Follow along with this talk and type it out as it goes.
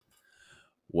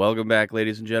Welcome back,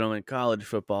 ladies and gentlemen. College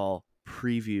football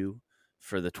preview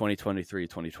for the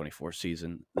 2023-2024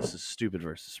 season. This is Stupid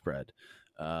versus Spread.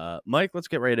 Mike, let's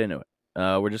get right into it.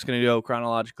 We're just going to go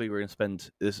chronologically. We're going to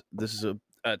spend this is a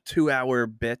 2-hour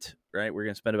bit, right? We're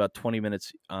going to spend about 20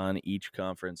 minutes on each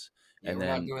conference. Yeah, And we're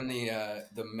not then doing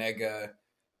the mega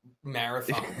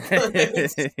marathon.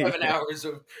 It's 7 hours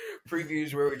of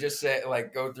previews where we just say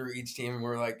go through each team and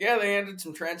we're like, yeah, they ended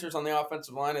some transfers on the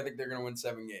offensive line. I think they're going to win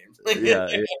 7 games. yeah.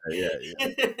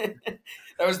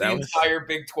 That was the That was entire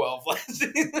Big 12 last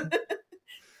season.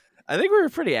 I think we were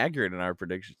pretty accurate in our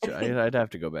predictions. I'd have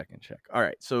to go back and check. All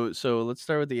right, so let's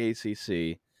start with the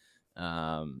ACC,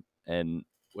 and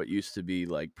what used to be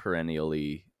like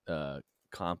perennially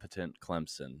competent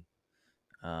Clemson,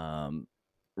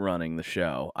 running the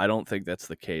show. I don't think that's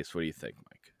the case. What do you think,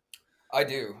 Mike? I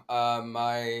do.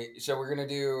 So we're gonna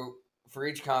do for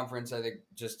each conference. I think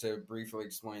just to briefly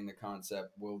explain the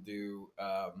concept, we'll do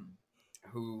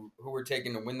who we're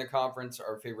taking to win the conference,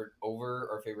 our favorite over,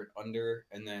 our favorite under,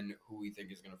 and then who we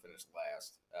think is gonna finish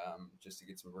last. Just to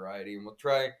get some variety, and we'll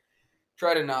try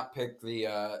to not pick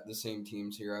the same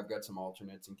teams here. I've got some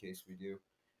alternates in case we do.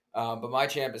 But my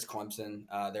champ is Clemson.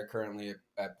 They're currently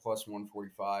at plus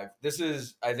 145. This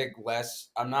is, I think, less.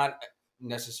 I'm not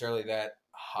necessarily that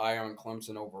high on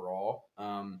Clemson overall.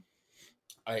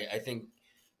 I think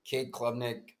Cade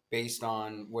Klubnik, based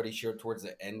on what he showed towards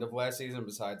the end of last season,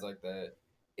 besides like the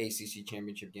ACC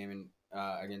championship game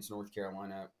against North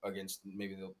Carolina, against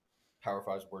maybe the Power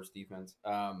Five's worst defense,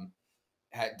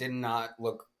 did not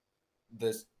look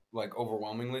this like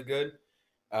overwhelmingly good.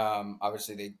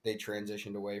 Obviously, they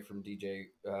transitioned away from DJ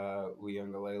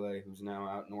Uiagalelei, who's now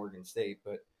out in Oregon State.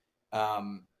 But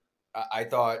I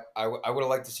thought I would have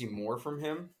liked to see more from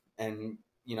him. And,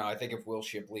 I think if Will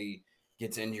Shipley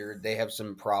gets injured, they have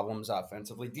some problems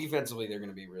offensively. Defensively, they're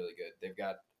going to be really good. They've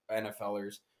got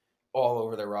NFLers all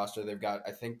over their roster. They've got,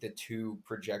 I think, the two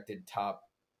projected top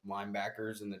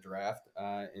linebackers in the draft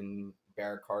in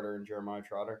Barrett Carter and Jeremiah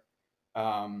Trotter.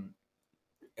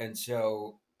 And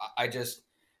so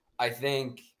I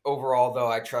think overall,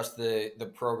 though, I trust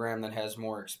the program that has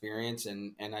more experience,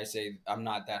 and I say I'm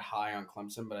not that high on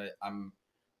Clemson, but I'm.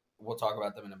 We'll talk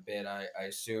about them in a bit. I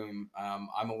assume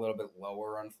I'm a little bit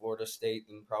lower on Florida State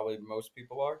than probably most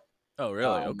people are. Oh,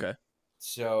 really? Um, Okay.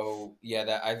 so yeah,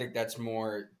 that I think that's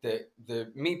more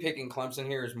the me picking Clemson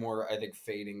here is more I think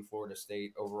fading Florida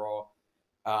State overall.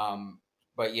 Um,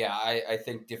 but yeah, I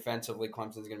think defensively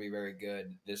Clemson's going to be very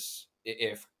good. This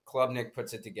if Klubnik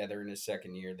puts it together in his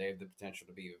second year, they have the potential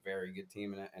to be a very good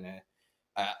team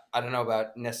I don't know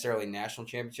about necessarily national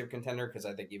championship contender because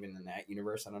I think even in that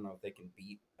universe, I don't know if they can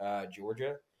beat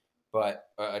Georgia, but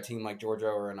a team like Georgia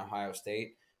or an Ohio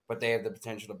State, but they have the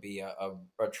potential to be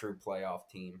a true playoff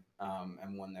team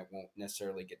and one that won't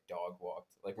necessarily get dog walked.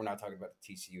 Like we're not talking about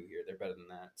the TCU here; they're better than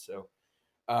that. So,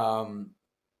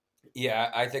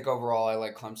 yeah, I think overall I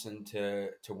like Clemson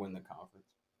to win the conference.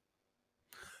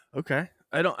 Okay.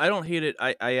 I don't hate it.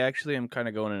 I actually am kind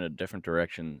of going in a different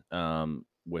direction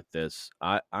with this.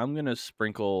 I'm gonna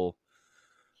sprinkle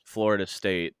Florida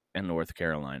State and North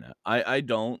Carolina. I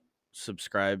don't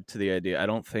subscribe to the idea. I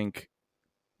don't think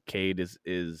Cade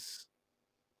is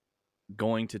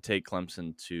going to take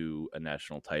Clemson to a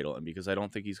national title, and because I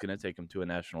don't think he's going to take him to a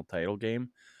national title game,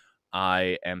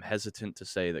 I am hesitant to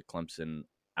say that Clemson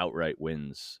outright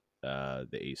wins the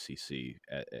ACC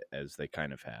as they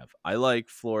kind of have. I like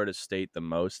Florida State the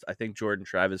most. I think Jordan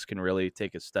Travis can really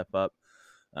take a step up.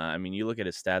 I mean, you look at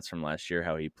his stats from last year,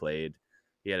 how he played.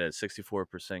 He had a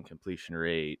 64% completion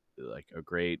rate, like a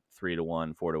great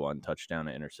 3-1, 4-1 touchdown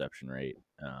to interception rate.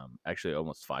 Actually,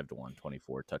 almost 5-1,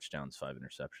 24 touchdowns, 5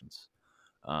 interceptions.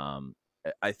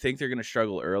 I think they're going to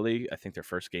struggle early. I think their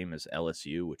first game is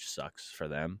LSU, which sucks for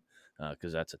them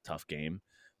because that's a tough game.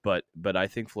 But I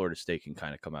think Florida State can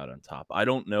kind of come out on top. I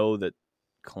don't know that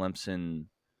Clemson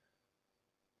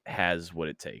has what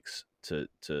it takes to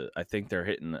I think they're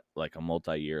hitting like a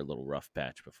multi-year little rough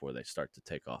patch before they start to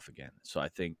take off again. So I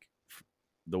think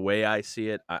the way I see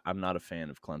it, I'm not a fan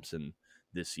of Clemson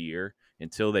this year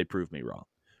until they prove me wrong,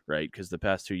 right? Because the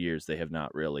past 2 years they have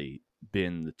not really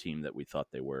been the team that we thought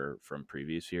they were from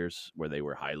previous years, where they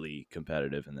were highly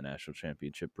competitive in the national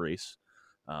championship race.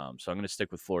 So I'm going to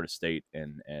stick with Florida State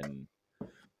and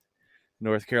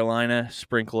North Carolina,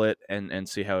 sprinkle it and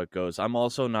see how it goes. I'm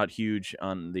also not huge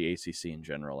on the ACC in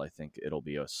general. I think it'll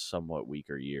be a somewhat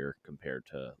weaker year compared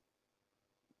to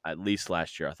at least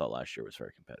last year. I thought last year was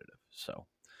very competitive. So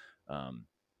um,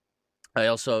 I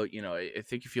also, I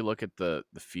think if you look at the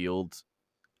field,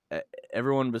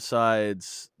 everyone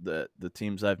besides the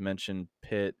teams I've mentioned,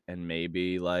 Pitt and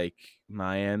maybe like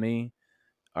Miami,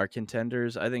 Our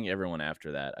contenders, I think everyone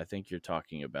after that. I think you're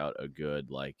talking about a good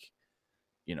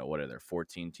what are there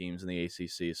 14 teams in the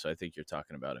ACC? So I think you're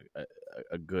talking about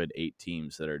a good 8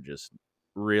 teams that are just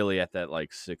really at that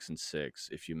like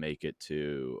 6-6. If you make it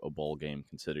to a bowl game,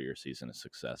 consider your season a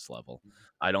success level.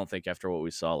 I don't think after what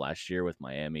we saw last year with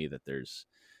Miami that there's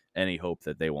any hope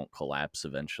that they won't collapse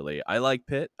eventually. I like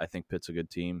Pitt. I think Pitt's a good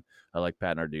team. I like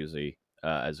Pat Narduzzi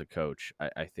as a coach.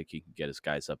 I think he can get his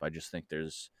guys up. I just think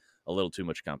there's a little too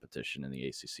much competition in the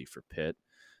ACC for Pitt.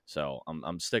 So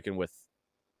I'm sticking with.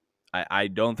 I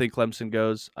don't think Clemson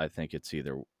goes. I think it's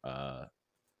either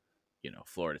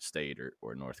Florida State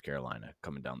or North Carolina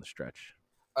coming down the stretch.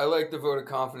 I like the vote of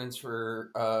confidence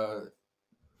for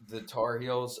the Tar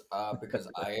Heels because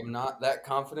I am not that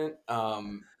confident.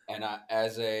 And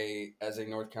as a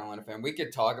North Carolina fan, we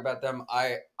could talk about them.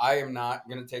 I am not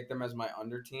going to take them as my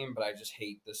under team, but I just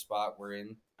hate the spot we're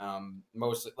in.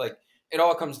 Mostly, like it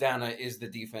all comes down to is the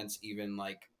defense even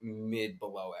like mid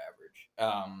below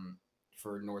average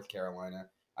for North Carolina.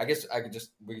 I guess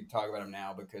we could talk about them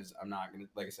now because I'm not gonna,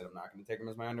 like I said, I'm not gonna take them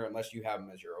as my under unless you have them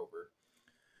as your over.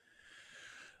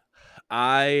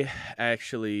 I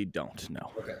actually don't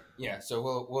know. Okay, yeah.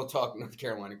 So we'll talk North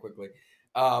Carolina quickly.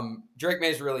 Drake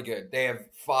May is really good. They have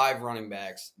 5 running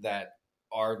backs that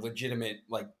are legitimate,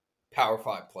 like Power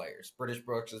 5 players. British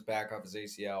Brooks is back off his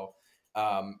ACL,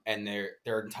 and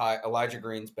their entire Elijah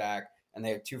Green's back, and they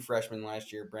had 2 freshmen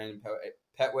last year, Brandon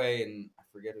Petway, and I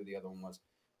forget who the other one was.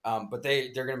 But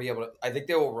they're going to be able to. I think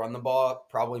they will run the ball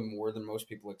probably more than most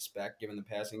people expect, given the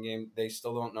passing game. They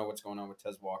still don't know what's going on with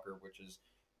Tez Walker, which is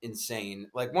insane.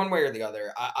 Like one way or the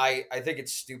other, I think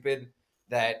it's stupid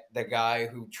that the guy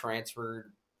who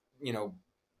transferred,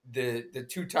 the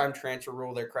 2-time transfer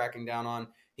rule they're cracking down on.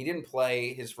 He didn't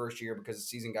play his first year because the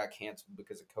season got canceled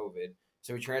because of COVID.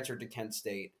 So he transferred to Kent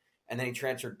State, and then he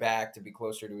transferred back to be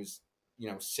closer to his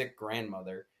sick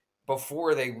grandmother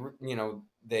before they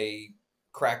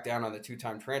cracked down on the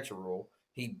 2-time transfer rule.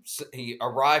 He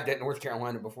arrived at North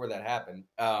Carolina before that happened.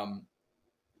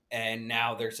 And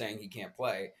now they're saying he can't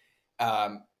play.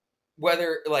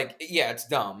 Whether it's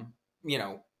dumb.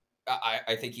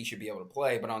 I think he should be able to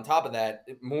play, but on top of that,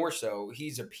 more so,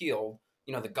 he's appealed.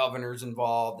 The governor's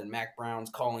involved, and Mac Brown's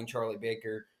calling Charlie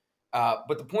Baker.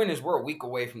 But the point is, we're a week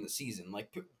away from the season.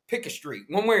 Like, pick a street,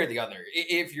 one way or the other.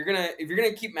 If you're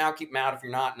gonna keep him out, keep him out. If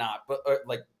you're not. But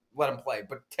let him play.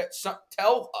 But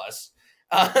tell us,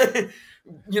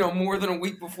 more than a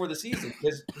week before the season,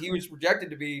 because he was projected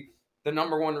to be the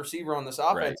number 1 receiver on this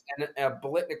offense, right, and a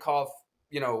Biletnikoff,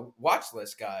 watch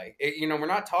list guy. We're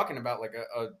not talking about like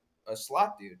a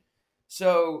slot dude.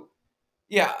 So,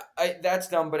 yeah, that's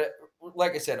dumb. But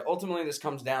like I said, ultimately this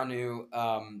comes down to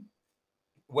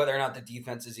whether or not the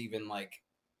defense is even like,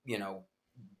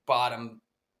 bottom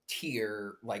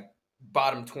tier, like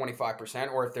bottom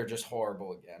 25%, or if they're just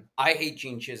horrible again. I hate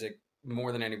Gene Chizik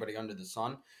more than anybody under the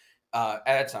sun.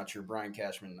 That's not true. Brian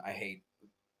Cashman, I hate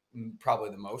probably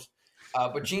the most.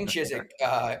 But Gene Chizik,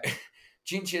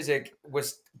 Gene Chizik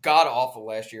was god awful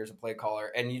last year as a play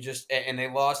caller, and they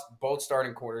lost both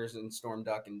starting quarters in Storm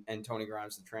Duck and Tony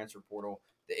Grimes, the transfer portal.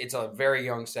 It's a very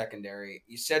young secondary.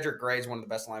 Cedric Gray is one of the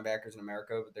best linebackers in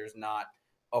America, but there's not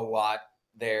a lot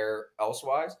there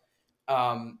elsewise.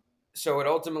 So it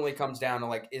ultimately comes down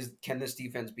to can this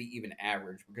defense be even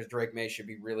average? Because Drake May should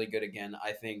be really good again.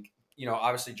 I think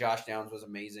obviously Josh Downs was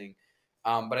amazing,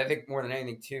 but I think more than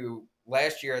anything too,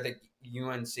 last year I think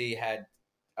UNC had.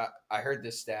 I heard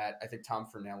this stat. I think Tom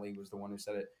Fernelli was the one who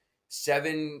said it.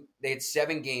 They had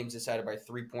 7 games decided by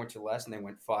 3 points or less, and they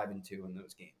went 5-2 in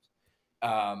those games.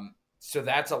 So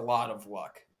that's a lot of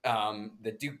luck.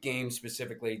 The Duke game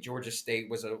specifically, Georgia State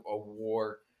was a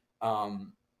war,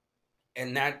 and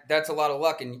that's a lot of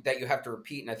luck, and that you have to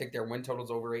repeat. And I think their win total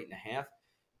is over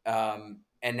 8.5.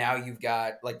 And now you've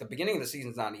got the beginning of the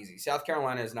season is not easy. South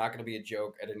Carolina is not going to be a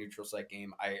joke at a neutral site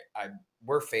game.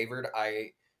 We're favored.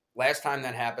 Last time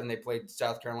that happened, they played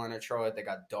South Carolina at Charlotte. They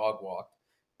got dog walked.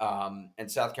 And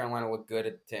South Carolina looked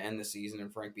good to end the season.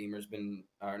 And Frank Beamer's been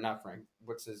not Frank.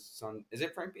 What's his son? Is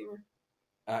it Frank Beamer?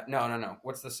 No.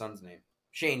 What's the son's name?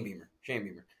 Shane Beamer.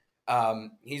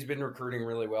 He's been recruiting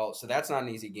really well. So that's not an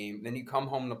easy game. Then you come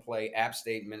home to play App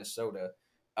State, Minnesota.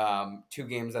 2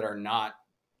 games that are not,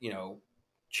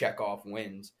 check off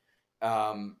wins.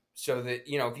 So that,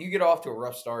 if you get off to a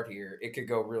rough start here, it could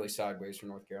go really sideways for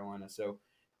North Carolina. So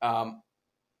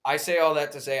I say all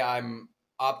that to say I'm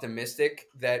optimistic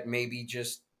that maybe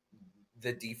just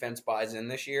the defense buys in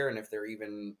this year, and if they're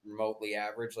even remotely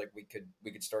average, we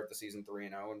could start the season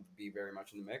 3-0 and be very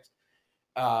much in the mix.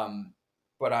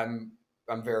 But I'm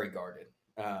very guarded.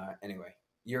 Anyway,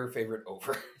 Your favorite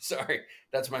over. Sorry,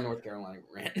 that's my North Carolina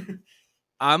rant.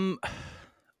 I'm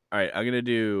all right. I'm gonna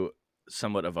do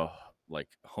somewhat of a like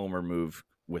homer move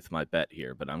with my bet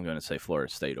here, but I'm gonna say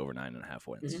Florida State over 9.5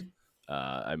 wins. Mhm.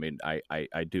 I mean,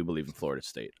 I do believe in Florida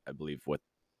State. I believe what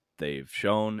they've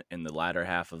shown in the latter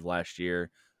half of last year.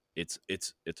 It's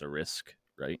a risk,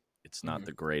 right? It's not Mhm.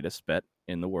 the greatest bet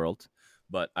in the world,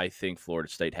 but I think Florida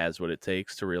State has what it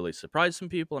takes to really surprise some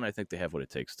people, and I think they have what it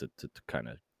takes to kind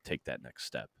of take that next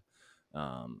step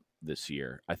this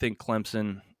year. I think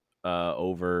Clemson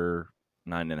over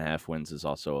 9.5 wins is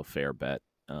also a fair bet.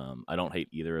 I don't hate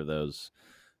either of those.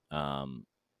 Um,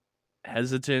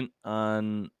 hesitant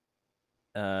on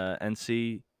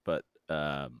NC, but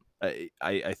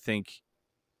I think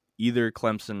either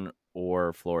Clemson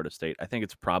or Florida State. I think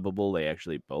it's probable they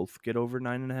actually both get over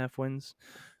 9.5 wins,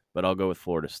 but I'll go with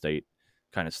Florida State.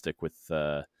 Kind of stick with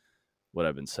what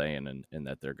I've been saying, and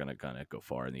that they're going to kind of go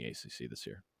far in the ACC this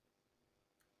year.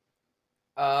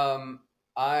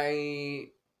 I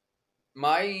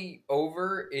my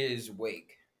over is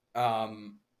Wake.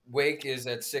 Um, Wake is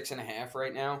at 6.5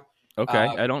 right now. Okay,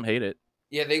 Um, I don't hate it.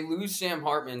 yeah, they lose Sam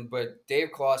Hartman, but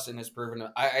Dave Clawson has proven.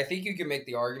 I think you can make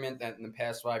the argument that in the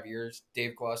past 5 years,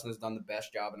 Dave Clawson has done the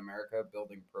best job in America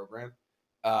building a program.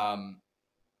 Um,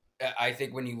 I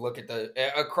think when you look at the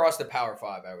across the Power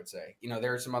Five, I would say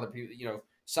there are some other people.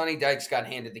 Sonny Dykes got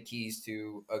handed the keys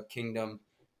to a kingdom.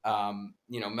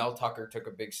 Mel Tucker took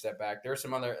a big step back. There are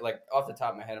some other like off the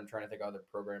top of my head, I'm trying to think of other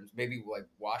programs. Maybe like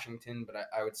Washington, but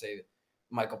I would say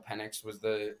Michael Penix was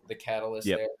the catalyst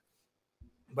Yep. there.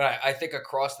 But I think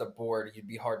across the board, you'd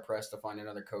be hard pressed to find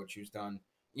another coach who's done.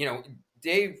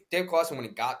 Dave Clawson, when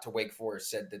he got to Wake Forest,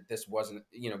 said that this wasn't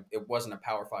it wasn't a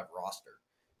Power Five roster.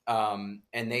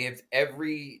 And they have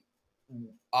every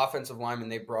offensive lineman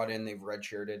they brought in, they've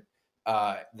redshirted.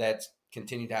 That's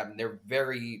continued to happen. They're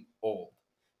very old,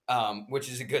 which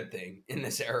is a good thing in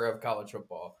this era of college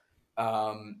football.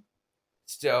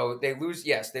 So they lose,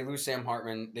 yes, they lose Sam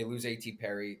Hartman, they lose A.T.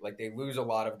 Perry, like they lose a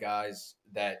lot of guys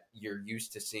that you're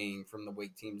used to seeing from the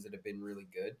Wake teams that have been really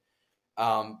good.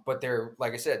 But they're,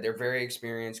 like I said, they're very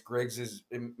experienced. Griggs is,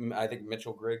 I think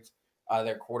Mitchell Griggs,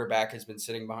 their quarterback has been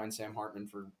sitting behind Sam Hartman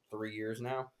for 3 years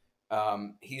now.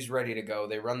 He's ready to go.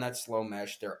 They run that slow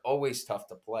mesh. They're always tough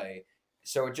to play.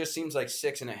 So it just seems like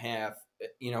 6.5,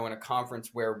 in a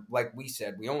conference where, like we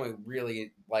said, we only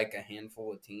really like a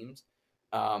handful of teams.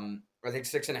 I think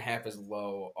 6.5 is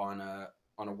low on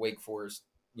a Wake Forest,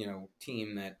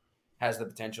 team that has the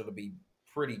potential to be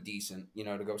pretty decent, to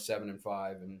go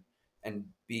 7-5 and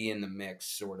be in the mix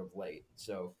sort of late.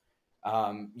 So,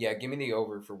 yeah, give me the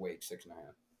over for Wake 6.5.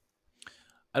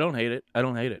 I don't hate it. I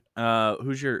don't hate it.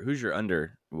 Who's your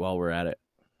under while we're at it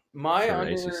My for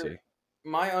under, ACC?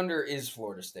 my under is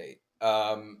Florida State.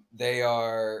 They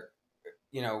are,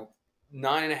 you know,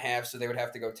 9.5, so they would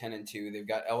have to go 10-2. They've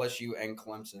got LSU and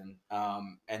Clemson,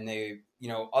 and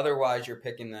otherwise you're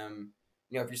picking them.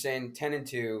 If you're saying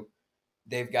 10-2,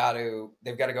 they've got to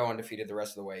go undefeated the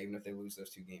rest of the way, even if they lose those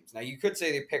two games. Now you could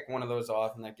say they pick one of those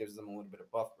off, and that gives them a little bit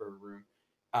of buffer room.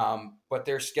 But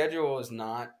their schedule is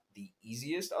not the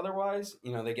easiest. Otherwise,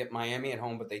 they get Miami at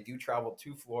home, but they do travel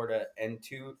to Florida and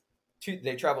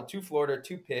they travel to Florida,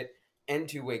 to Pitt, and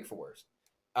to Wake Forest.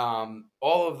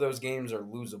 All of those games are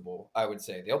losable. I would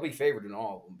say they'll be favored in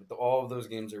all of them, but all of those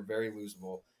games are very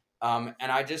losable. And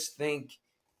I just think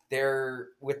they're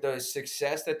with the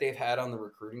success that they've had on the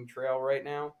recruiting trail right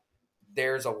now.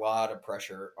 There's a lot of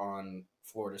pressure on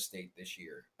Florida State this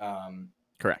year.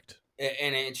 Correct.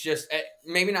 And it's just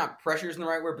maybe not pressure is the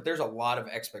right word, but there's a lot of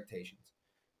expectations.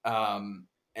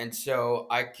 And so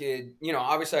I could,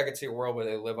 obviously I could see a world where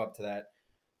they live up to that.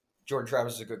 Jordan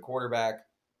Travis is a good quarterback.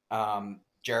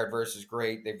 Jared Verse is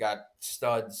great. They've got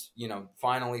studs.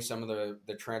 Finally some of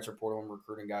the transfer portal and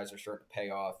recruiting guys are starting to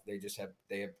pay off.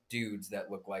 They have dudes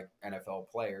that look like NFL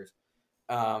players.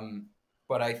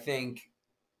 But I think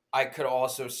I could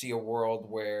also see a world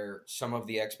where some of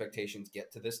the expectations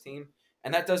get to this team,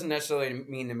 and that doesn't necessarily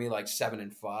mean to me like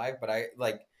 7-5, but I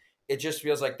like it just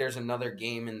feels like there's another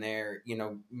game in there.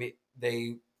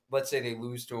 They let's say they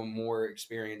lose to a more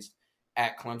experienced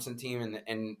at Clemson team,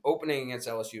 and opening against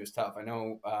LSU is tough. I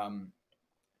know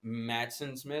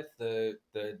Matson Smith, the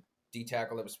D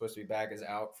tackle that was supposed to be back, is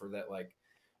out for that like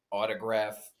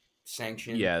autograph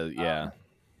sanction. Yeah, yeah.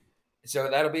 So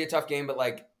that'll be a tough game, but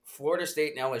like Florida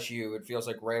State and LSU, it feels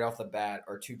like right off the bat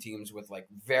are two teams with like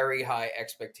very high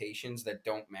expectations that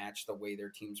don't match the way their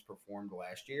teams performed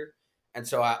last year. And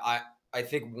so I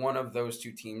think one of those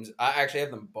two teams, I actually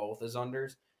have them both as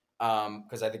unders,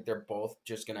 because I think they're both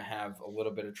just going to have a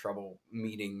little bit of trouble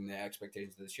meeting the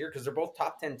expectations this year because they're both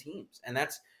top 10 teams, and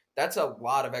that's a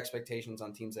lot of expectations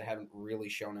on teams that haven't really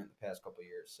shown it in the past couple of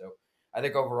years. So I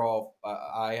think overall,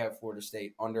 I have Florida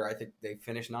State under. I think they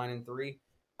finished 9-3.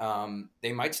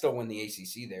 They might still win the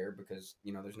ACC there because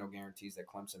there's no guarantees that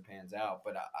Clemson pans out.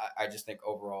 But I just think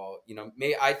overall,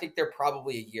 I think they're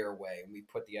probably a year away, and we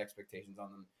put the expectations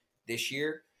on them this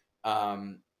year.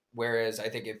 Whereas I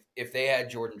think if they had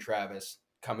Jordan Travis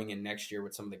coming in next year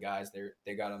with some of the guys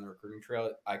they got on the recruiting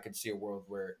trail, I could see a world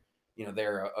where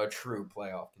they're a true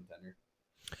playoff contender.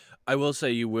 I will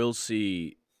say you will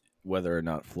see whether or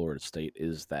not Florida State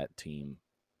is that team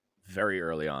very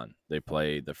early on. They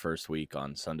play the first week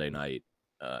on Sunday night,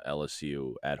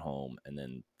 LSU at home, and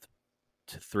then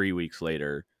 3 weeks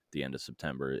later, the end of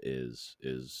September is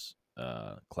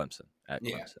Clemson at Clemson.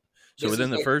 Yeah. So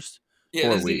within the first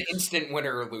 4 this weeks, is an instant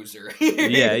winner or loser.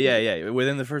 yeah.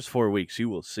 Within the first 4 weeks, you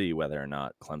will see whether or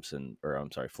not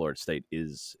Florida State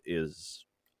is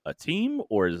a team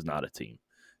or is not a team.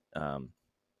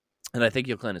 And I think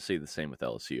you'll kind of see the same with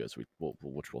LSU,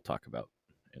 which we'll talk about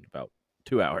in about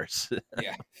 2 hours.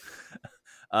 Yeah.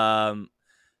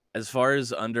 As far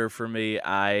as under for me,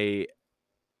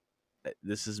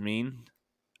 this is mean.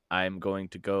 I'm going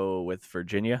to go with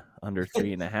Virginia under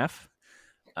 3.5.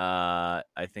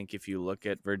 I think if you look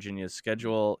at Virginia's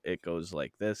schedule, it goes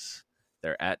like this: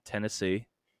 they're at Tennessee,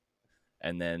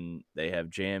 and then they have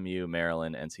JMU,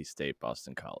 Maryland, NC State,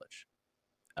 Boston College.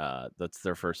 That's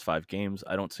their first 5 games.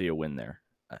 I don't see a win there.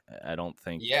 I don't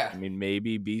think. Yeah. I mean,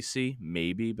 maybe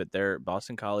BC, but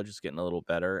Boston College is getting a little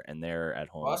better, and they're at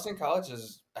home. Boston College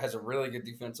has a really good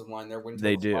defensive line. Their win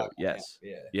they do. 5.5. Yes.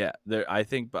 Yeah. I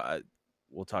think, but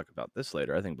we'll talk about this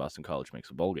later. I think Boston College makes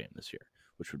a bowl game this year,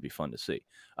 which would be fun to see.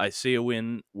 I see a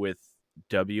win with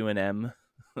W&M.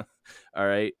 All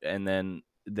right, and then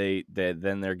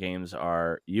then their games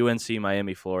are UNC,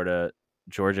 Miami, Florida,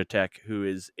 Georgia Tech, who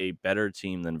is a better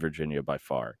team than Virginia by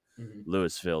far,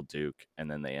 Louisville, Duke,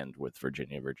 and then they end with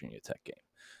Virginia Tech game.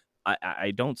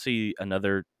 I don't see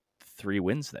another 3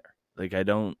 wins there. Like I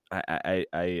don't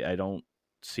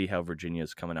see how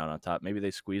Virginia's coming out on top. Maybe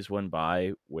they squeeze one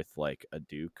by with like a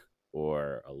Duke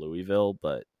or a Louisville,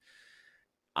 but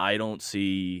I don't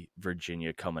see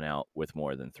Virginia coming out with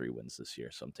more than 3 wins this year,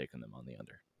 so I'm taking them on the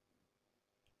under.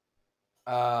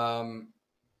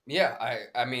 Yeah,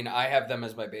 I mean, I have them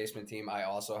as my basement team. I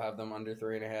also have them under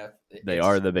 3.5. They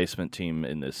are the basement team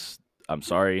in this. I'm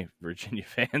sorry, Virginia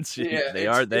fans. Yeah, they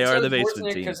are the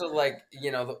basement team because of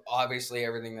obviously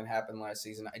everything that happened last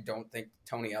season. I don't think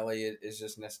Tony Elliott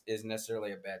is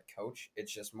necessarily a bad coach.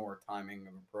 It's just more timing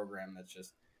of a program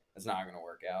that's not going to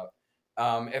work out.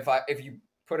 If you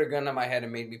put a gun to my head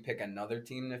and made me pick another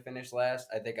team to finish last,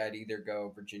 I think I'd either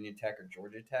go Virginia Tech or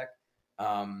Georgia Tech.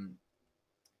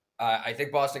 I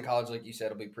think Boston College, like you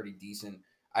said, will be pretty decent.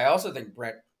 I also think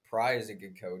Brent Pry is a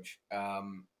good coach.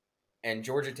 And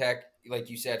Georgia Tech,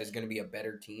 like you said, is going to be a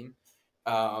better team.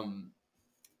 But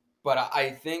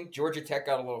I think Georgia Tech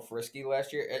got a little frisky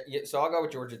last year. So I'll go with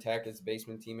Georgia Tech as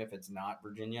basement team if it's not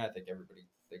Virginia. I think everybody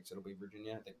thinks it'll be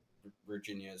Virginia. I think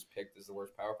Virginia is picked as the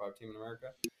worst Power 5 team in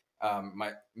America.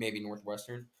 Maybe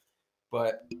Northwestern.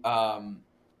 But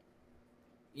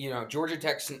Georgia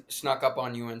Tech snuck up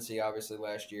on UNC, obviously,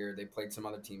 last year. They played some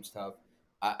other teams tough.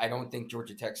 I don't think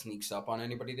Georgia Tech sneaks up on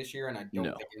anybody this year, and I don't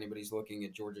think anybody's looking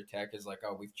at Georgia Tech as like,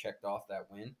 oh, we've checked off that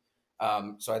win.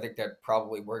 So I think that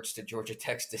probably works to Georgia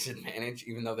Tech's disadvantage,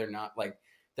 even though they're not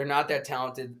that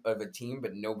talented of a team,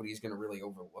 but nobody's going to really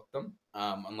overlook them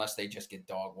unless they just get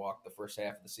dog walked the first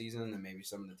half of the season, and then maybe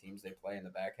some of the teams they play in the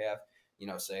back half,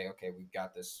 say, okay, we've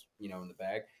got this, in the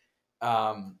bag.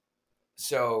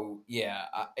 So yeah,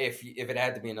 if it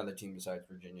had to be another team besides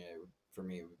Virginia, for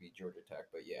me it would be Georgia Tech.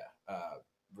 But yeah,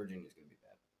 Virginia's going to be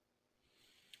bad.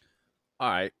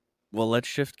 All right, well, let's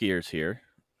shift gears here.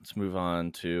 Let's move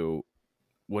on to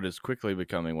what is quickly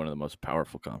becoming one of the most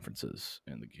powerful conferences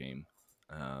in the game,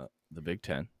 the Big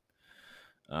Ten.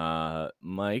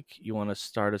 Mike, you want to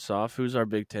start us off? Who's our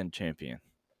Big Ten champion?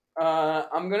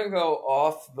 I'm going to go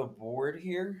off the board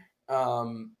here.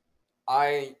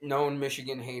 Known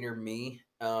Michigan hater me.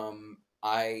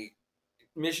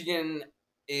 Michigan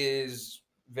is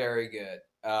very good.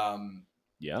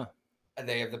 Yeah.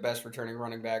 They have the best returning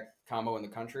running back combo in the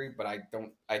country, but I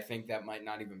think that might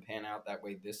not even pan out that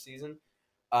way this season.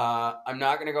 I'm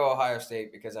not going to go Ohio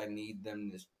State because I need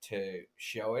them to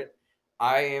show it.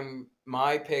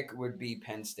 My pick would be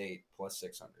Penn State plus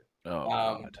 600. Oh,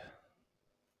 God.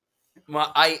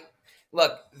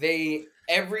 Look,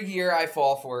 every year I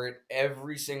fall for it.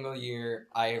 Every single year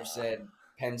I have said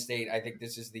Penn State, I think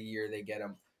this is the year they get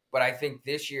them. But I think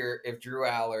this year, if Drew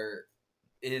Aller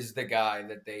is the guy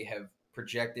that they have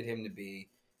projected him to be,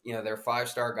 their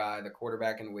 5-star guy, the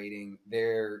quarterback in waiting.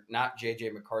 They're not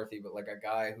JJ McCarthy, but like a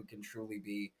guy who can truly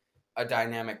be a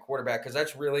dynamic quarterback, because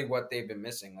that's really what they've been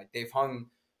missing. Like they hung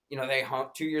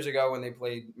 2 years ago when they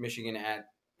played Michigan at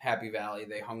Happy Valley.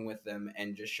 They hung with them,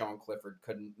 and just Sean Clifford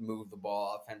couldn't move the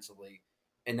ball offensively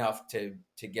enough to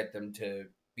get them to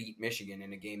beat Michigan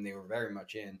in a game they were very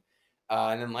much in.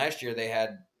 And then last year they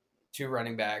had two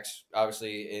running backs,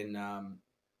 obviously in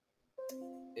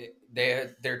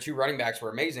their two running backs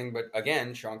were amazing, but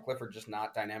again, Sean Clifford just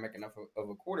not dynamic enough of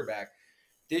a quarterback.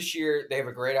 This year, they have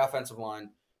a great offensive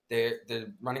line.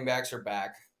 The running backs are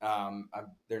back.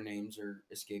 Their names are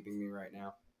escaping me right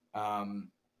now.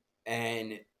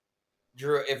 And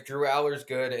if Drew Aller's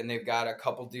good and they've got a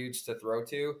couple dudes to throw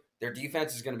to, their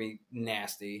defense is going to be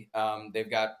nasty. They've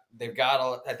got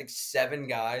I think 7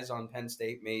 guys on Penn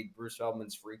State made Bruce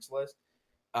Feldman's freaks list.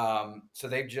 So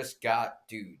they've just got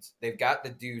dudes. They've got the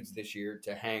dudes this year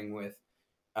to hang with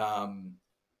um,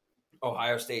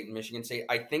 Ohio State and Michigan State.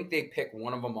 I think they pick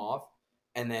one of them off,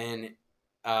 and then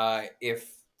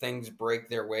if things break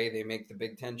their way, they make the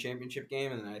Big Ten championship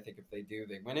game, and then I think if they do,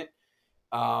 they win it.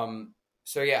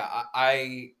 So yeah,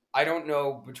 I don't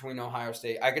know between Ohio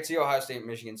State. I could see Ohio State and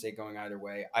Michigan State going either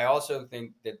way. I also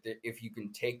think that if you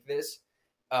can take this,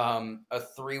 a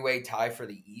 3-way tie for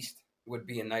the East would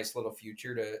be a nice little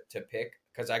future to pick,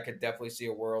 because I could definitely see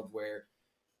a world where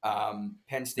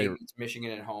Penn State beats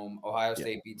Michigan at home, Ohio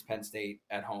State beats Penn State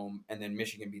at home, and then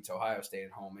Michigan beats Ohio State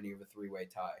at home, and you have a 3-way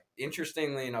tie.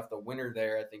 Interestingly enough, the winner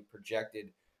there, I think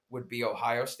projected, would be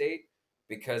Ohio State,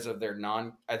 because of their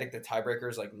I think the tiebreaker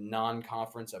is like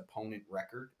non-conference opponent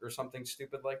record or something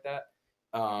stupid like that.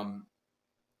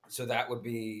 So it would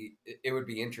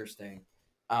be interesting.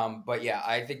 But yeah,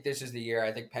 I think this is the year.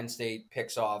 I think Penn State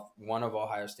picks off one of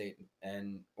Ohio State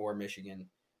or Michigan.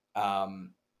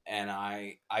 And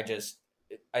I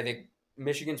think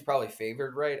Michigan's probably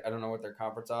favored, right? I don't know what their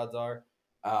conference odds are.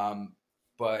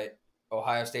 But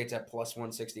Ohio State's at plus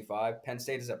 165. Penn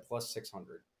State is at plus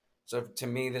 600. So to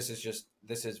me, this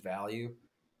is value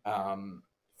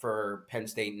for Penn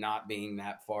State not being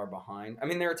that far behind. I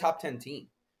mean, they're a top 10 team.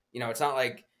 It's not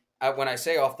like when I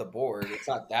say off the board, it's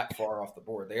not that far off the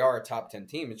board. They are a top 10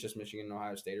 team. It's just Michigan and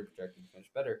Ohio State are projected to finish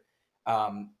better.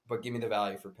 But give me the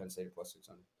value for Penn State at plus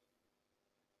 600.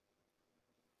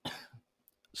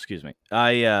 Excuse me.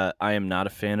 I am not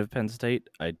a fan of Penn State.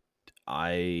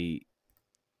 I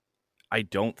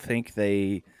don't think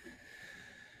they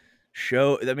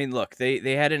show. I mean, look,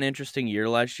 they had an interesting year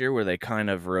last year where they kind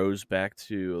of rose back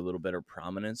to a little better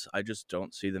prominence. I just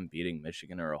don't see them beating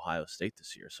Michigan or Ohio State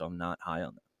this year, so I'm not high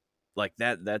on them. Like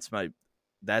that's my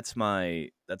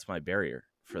barrier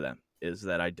for them, is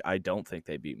that I don't think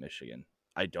they beat Michigan.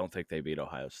 I don't think they beat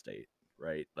Ohio State,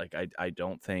 right? Like I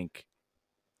don't think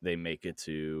they make it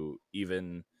to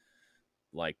even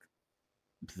like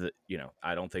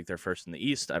I don't think they're first in the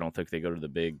East. I don't think they go to the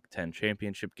Big Ten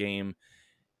championship game.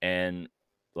 And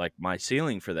like my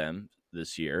ceiling for them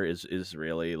this year is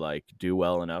really like do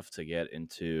well enough to get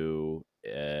into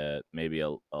maybe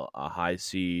a high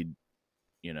seed,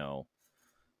 in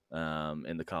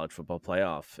the college football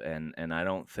playoff. And I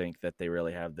don't think that they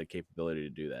really have the capability to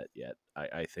do that yet.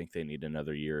 I think they need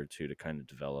another year or two to kind of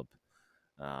develop.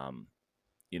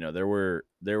 There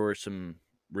were some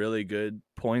really good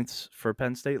points for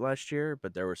Penn State last year,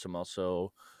 but there were some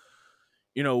also,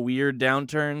 weird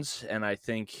downturns. And I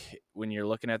think when you're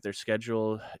looking at their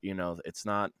schedule, it's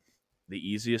not the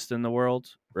easiest in the world,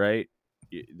 right?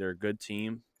 They're a good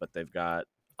team, but they've got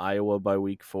Iowa by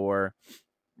week 4,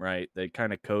 right? They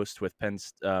kind of coast with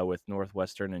with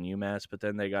Northwestern and UMass, but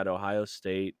then they got Ohio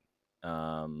State.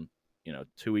 2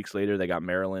 weeks later they got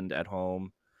Maryland at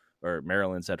home. Or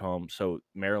Maryland's at home. So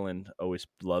Maryland always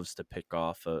loves to pick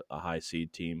off a high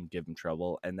seed team, give them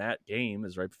trouble. And that game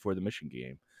is right before the Michigan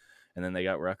game. And then they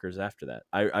got Rutgers after that.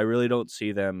 I really don't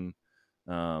see them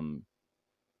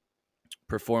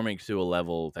performing to a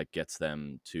level that gets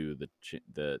them to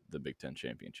the Big Ten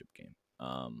championship game.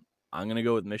 I'm going to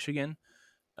go with Michigan.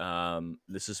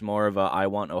 This is more of I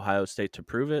want Ohio State to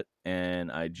prove it.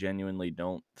 And I genuinely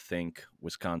don't think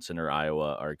Wisconsin or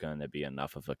Iowa are going to be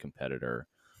enough of a competitor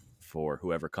for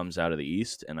whoever comes out of the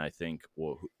East. And I think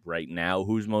right now,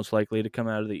 who's most likely to come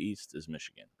out of the East is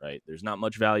Michigan, right? There's not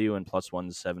much value in plus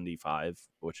 175,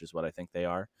 which is what I think they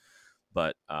are.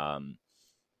 But I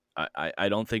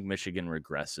don't think Michigan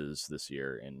regresses this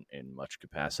year in much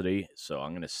capacity. So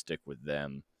I'm going to stick with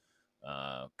them,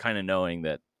 kind of knowing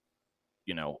that,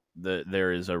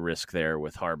 there is a risk there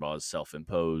with Harbaugh's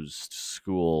self-imposed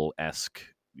school-esque,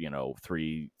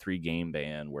 3 game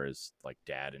ban, whereas like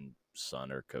dad and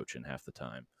son are coaching half the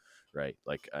time, right?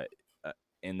 Like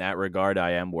in that regard,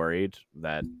 I am worried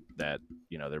that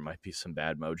there might be some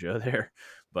bad mojo there.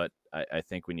 But I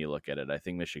think when you look at it, I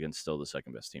think Michigan's still the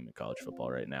second best team in college football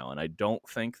right now, and I don't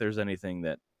think there's anything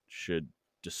that should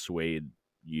dissuade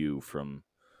you from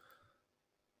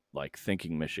like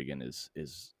thinking Michigan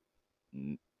is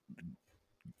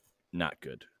not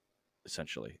good.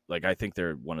 Essentially, like I think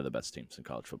they're one of the best teams in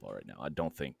college football right now. I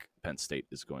don't think Penn State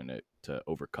is going to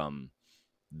overcome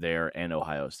their and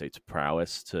Ohio State's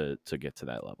prowess to get to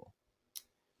that level.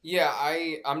 Yeah,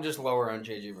 I'm just lower on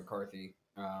JJ McCarthy.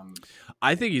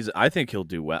 I think he'll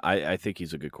do well. I think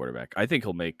he's a good quarterback. I think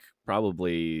he'll make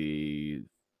probably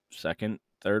second,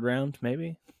 third round,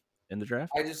 maybe in the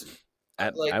draft. I just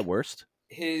at worst.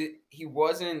 He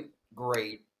wasn't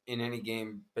great in any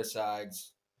game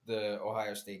besides the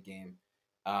Ohio State game.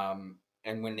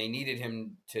 And when they needed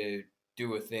him to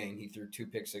do a thing, he threw 2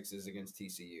 pick sixes against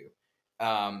TCU.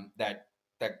 That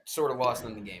sort of lost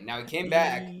them the game. Now he came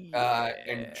back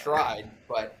and tried,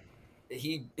 but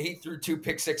he threw 2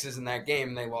 pick sixes in that game,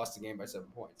 and they lost the game by 7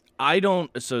 points. I don't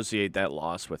associate that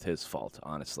loss with his fault,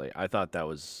 honestly. I thought that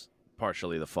was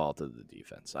partially the fault of the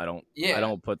defense. I don't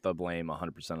put the blame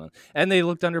 100% on. And they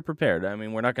looked underprepared. I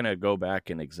mean, we're not going to go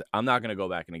back and I'm not going to go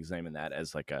back and examine that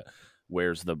as like a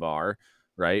where's the bar,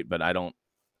 right? But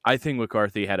I think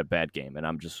McCarthy had a bad game, and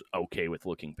I'm just okay with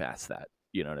looking past that.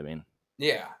 You know what I mean?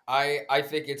 Yeah, I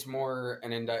think it's more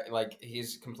like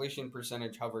his completion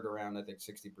percentage hovered around I think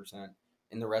 60%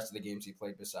 in the rest of the games he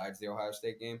played besides the Ohio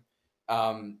State game.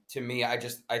 To me, I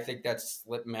think that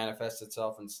manifests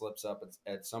itself and slips up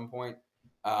at some point.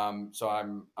 So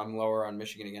I'm lower on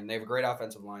Michigan again. They have a great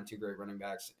offensive line, 2 great running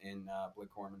backs in Blake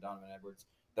Corum and Donovan Edwards.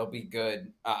 They'll be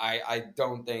good. I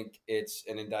don't think it's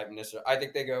an indictment necessarily. I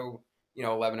think they go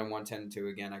 11-1, 10-2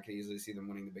 again. I could easily see them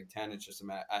winning the Big Ten. It's just a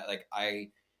matter.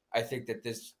 I think that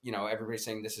this, everybody's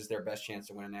saying this is their best chance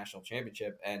to win a national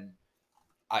championship, and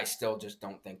I still just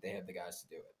don't think they have the guys to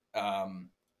do it.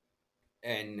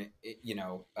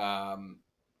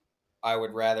 I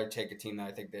would rather take a team that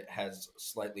I think that has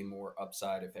slightly more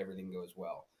upside if everything goes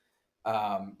well.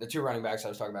 The 2 running backs I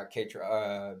was talking about,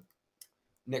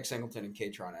 Nick Singleton and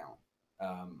Katron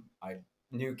Allen. I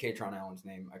knew Katron Allen's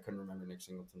name. I couldn't remember Nick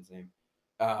Singleton's name.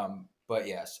 But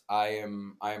yes, I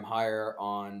am higher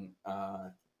on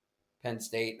Penn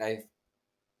State.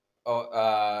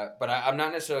 But I'm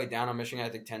not necessarily down on Michigan. I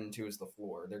think 10-2 is the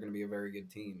floor. They're going to be a very good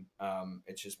team.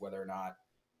 It's just whether or not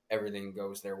everything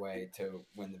goes their way to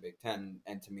win the Big Ten.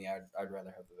 And to me, I'd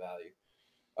rather have the value.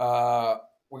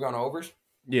 We're going to overs?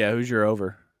 Yeah, who's your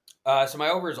over? So my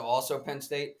over is also Penn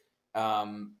State.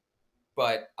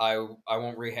 But I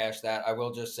won't rehash that. I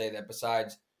will just say that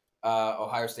besides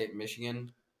Ohio State and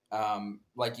Michigan,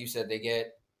 like you said,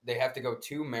 they have to go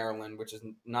to Maryland, which is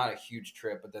not a huge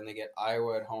trip, but then they get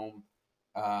Iowa at home.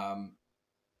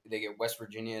 They get West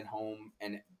Virginia at home.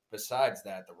 And besides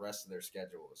that, the rest of their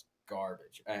schedule is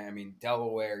garbage. I mean,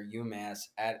 Delaware, UMass,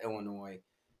 at Illinois,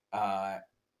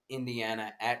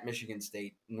 Indiana, at Michigan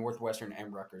State, Northwestern,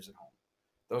 and Rutgers at home.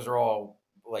 Those are all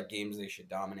like games they should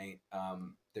dominate.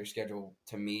 Their schedule,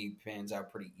 to me, pans out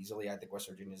pretty easily. I think West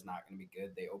Virginia is not going to be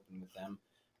good. They open with them.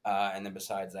 And then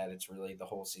besides that, it's really the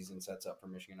whole season sets up for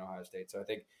Michigan and Ohio State. So I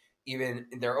think even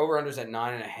their over-unders at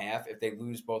 9.5, if they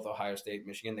lose both Ohio State and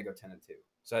Michigan, they go 10-2.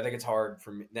 So I think it's hard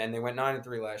for me. And they went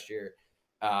 9-3 last year,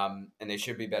 and they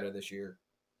should be better this year.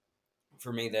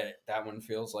 For me, that one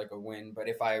feels like a win. But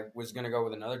if I was going to go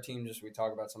with another team, just we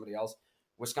talk about somebody else,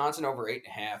 Wisconsin over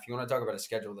 8.5. You want to talk about a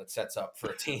schedule that sets up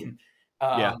for a team.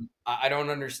 Yeah. I don't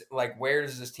understand. Like, where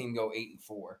does this team go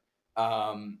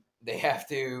 8-4? They have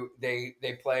to. They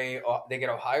play. They get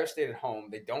Ohio State at home.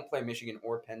 They don't play Michigan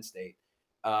or Penn State.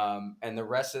 And the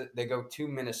rest of they go to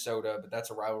Minnesota, but that's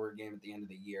a rivalry game at the end of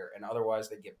the year. And otherwise,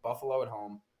 they get Buffalo at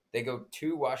home. They go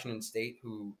to Washington State,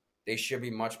 who they should be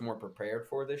much more prepared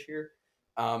for this year.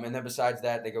 And then besides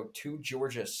that, they go to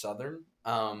Georgia Southern.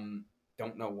 Don't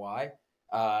know why.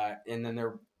 And then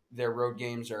their road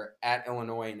games are at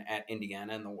Illinois and at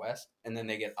Indiana in the West. And then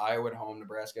they get Iowa at home,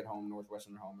 Nebraska at home,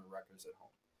 Northwestern at home, and Rutgers at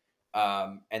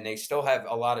home. And they still have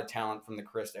a lot of talent from the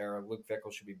Christ era. Luke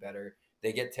Fickell should be better.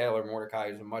 They get Taylor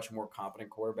Mordecai, who's a much more competent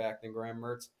quarterback than Graham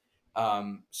Mertz.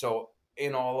 So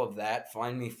in all of that,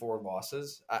 find me 4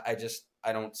 losses. I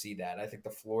don't see that. I think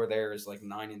the floor there is like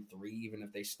 9-3, even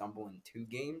if they stumble in 2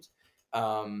 games.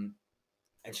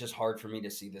 It's just hard for me to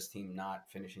see this team not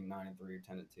finishing 9-3 or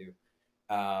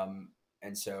 10-2.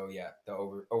 And so, yeah, the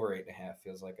over 8.5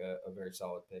 feels like a very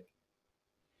solid pick.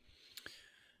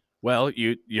 Well,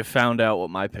 you found out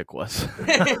what my pick was.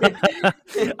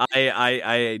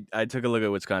 I took a look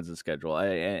at Wisconsin's schedule,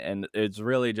 and it's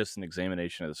really just an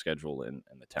examination of the schedule and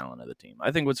the talent of the team.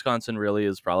 I think Wisconsin really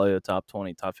is probably a top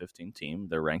 20, top 15 team.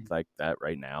 They're ranked like that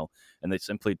right now, and they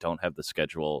simply don't have the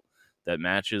schedule that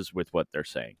matches with what they're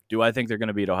saying. Do I think they're going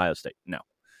to beat Ohio State? No.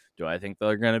 Do I think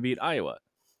they're going to beat Iowa?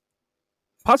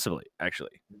 Possibly,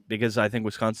 actually, because I think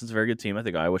Wisconsin's a very good team. I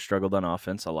think Iowa struggled on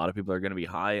offense. A lot of people are going to be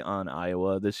high on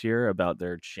Iowa this year about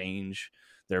their change,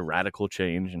 their radical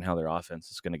change, and how their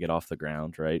offense is going to get off the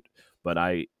ground, right? But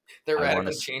Their I want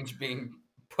radical to change being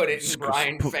put in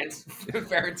Brian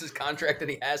Ferentz's contract that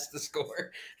he has to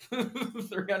score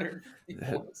 350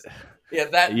 points. Yeah,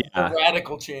 the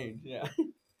radical change. Yeah.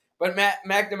 But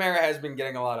McNamara has been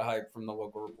getting a lot of hype from the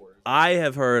local reporters. I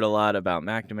have heard a lot about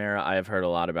McNamara. I have heard a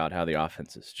lot about how the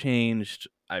offense has changed.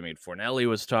 I mean, Fornelli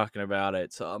was talking about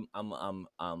it, so I'm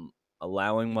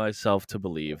allowing myself to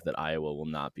believe that Iowa will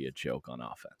not be a joke on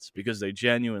offense because they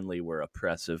genuinely were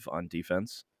oppressive on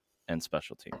defense and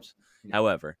special teams. Yeah.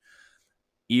 However,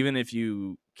 even if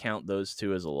you count those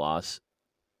two as a loss,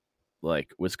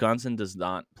 like Wisconsin does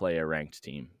not play a ranked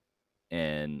team,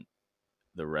 and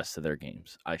the rest of their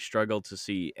games. I struggle to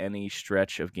see any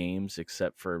stretch of games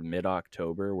except for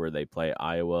mid-October where they play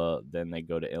Iowa, then they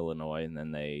go to Illinois, and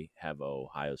then they have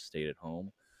Ohio State at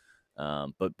home.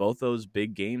 But both those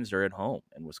big games are at home,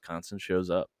 and Wisconsin shows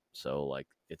up. So, like,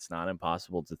 it's not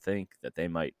impossible to think that they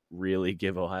might really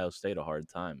give Ohio State a hard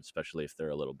time, especially if they're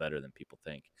a little better than people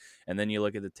think. And then you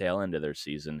look at the tail end of their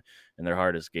season, and their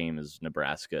hardest game is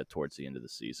Nebraska towards the end of the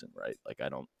season, right? Like,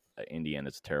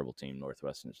 Indiana's a terrible team.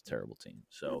 Northwestern is a terrible team.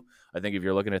 So I think if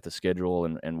you're looking at the schedule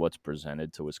and what's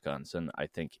presented to Wisconsin, I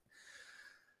think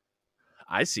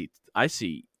I see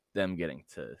them getting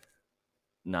to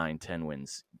 9-10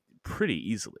 wins pretty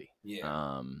easily.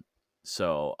 Yeah.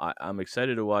 So I'm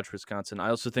excited to watch Wisconsin. I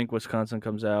also think Wisconsin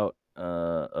comes out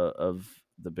of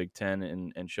the Big Ten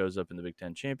and shows up in the Big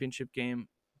Ten championship game.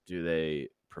 Do they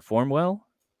perform well?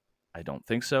 I don't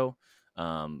think so.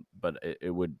 But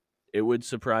it would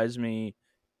surprise me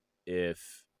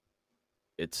if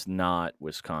it's not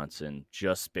Wisconsin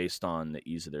just based on the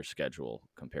ease of their schedule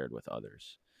compared with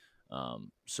others.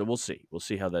 So we'll see. We'll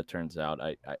see how that turns out.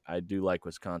 I do like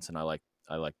Wisconsin. I like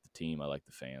the team. I like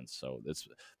the fans. So it's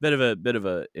a bit of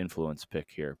a influence pick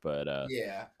here, but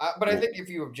yeah. But I think if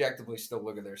you objectively still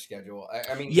look at their schedule,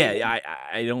 I mean,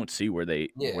 I don't see where they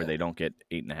don't get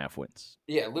 8.5 wins.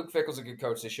 Yeah, Luke Fickell's a good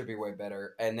coach. They should be way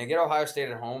better, and they get Ohio State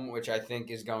at home, which I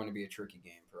think is going to be a tricky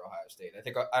game for Ohio State. I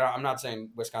think I'm not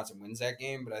saying Wisconsin wins that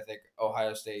game, but I think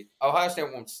Ohio State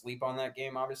won't sleep on that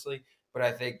game, obviously. But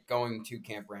I think going to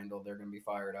Camp Randall, they're going to be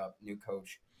fired up. New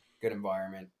coach, good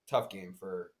environment, tough game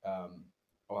for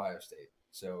Ohio State.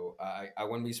 So I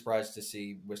wouldn't be surprised to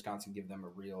see Wisconsin give them a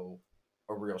real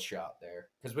shot there,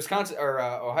 because Wisconsin or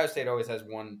Ohio State always has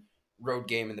one road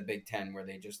game in the Big Ten where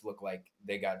they just look like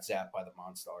they got zapped by the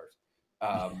Monstars.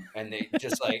 And they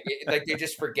just like they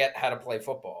just forget how to play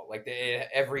football. Like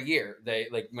every year, they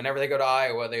like whenever they go to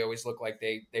Iowa, they always look like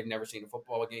they've never seen a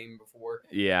football game before.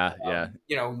 Yeah.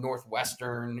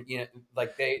 Northwestern.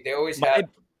 Like they always have.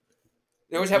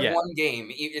 They always have one game.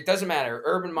 It doesn't matter.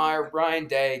 Urban Meyer, Ryan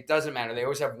Day, doesn't matter. They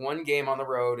always have one game on the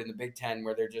road in the Big Ten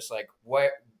where they're just like,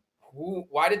 what?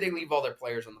 Why did they leave all their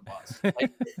players on the bus?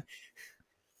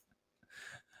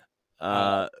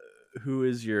 Like, who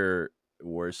is your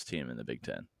worst team in the Big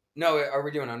Ten? No, are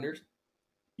we doing unders?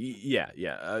 Yeah.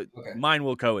 Okay. Mine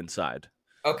will coincide.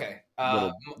 Okay.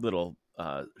 Little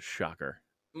shocker.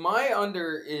 My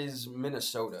under is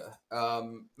Minnesota.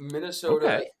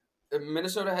 Minnesota. Okay.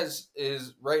 Minnesota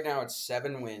is right now at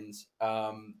 7 wins.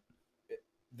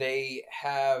 They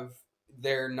have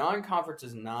their non-conference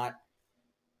is not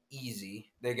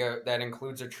easy. That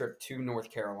includes a trip to North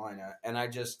Carolina, and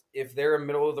if they're a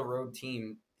middle of the road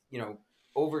team,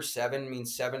 over 7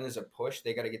 means 7 is a push.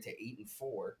 They got to get to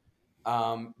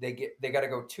 8-4. They got to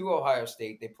go to Ohio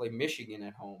State. They play Michigan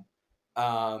at home.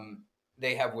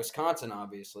 They have Wisconsin,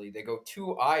 obviously. They go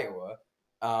to Iowa.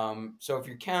 So if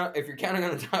you're counting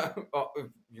on the top, if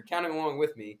you're counting along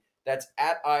with me, that's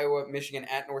at Iowa, Michigan,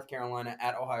 at North Carolina,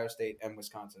 at Ohio State, and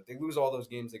Wisconsin. If they lose all those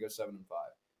games, they go 7-5,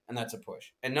 and that's a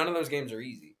push. And none of those games are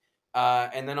easy.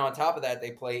 And then on top of that,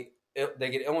 they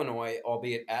get Illinois,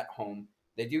 albeit at home.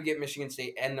 They do get Michigan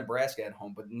State and Nebraska at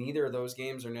home, but neither of those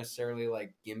games are necessarily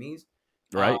like gimmies.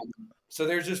 Right. So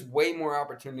there's just way more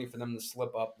opportunity for them to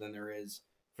slip up than there is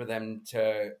for them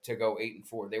to go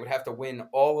 8-4. They would have to win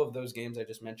all of those games I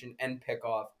just mentioned and pick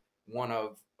off one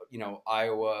of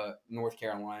Iowa, North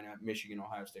Carolina, Michigan,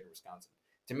 Ohio State, or Wisconsin.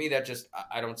 To me,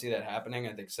 I don't see that happening.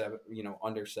 I think 7,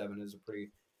 under 7 is a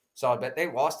pretty solid bet.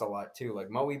 They lost a lot too. Like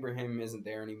Mo Ibrahim isn't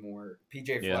there anymore.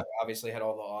 PJ Yeah. Fleck obviously had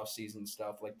all the offseason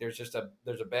stuff. Like there's a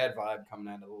bad vibe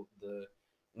coming out of the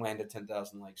land of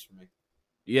 10,000 likes for me.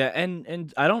 Yeah,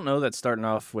 and I don't know that starting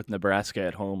off with Nebraska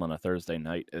at home on a Thursday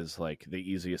night is like the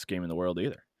easiest game in the world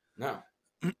either. No.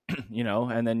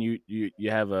 And then you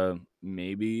have a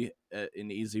maybe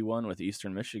an easy one with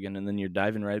Eastern Michigan, and then you're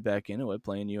diving right back into it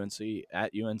playing UNC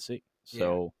at UNC. Yeah.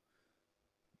 So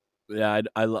yeah,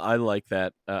 I like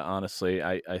that. Honestly,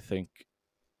 I think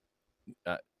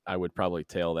I would probably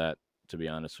tail that, to be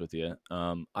honest with you.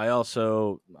 I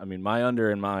mean, my under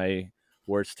and my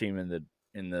worst team in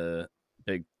the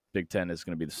Big Ten is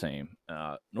going to be the same.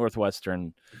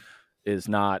 Northwestern is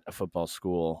not a football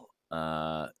school,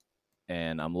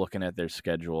 and I'm looking at their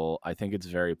schedule. I think it's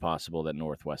very possible that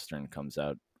Northwestern comes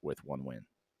out with one win,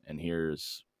 and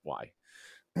here's why.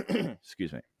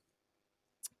 Excuse me.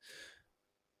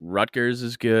 Rutgers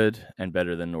is good and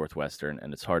better than Northwestern,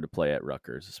 and it's hard to play at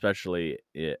Rutgers, especially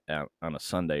on a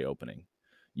Sunday opening.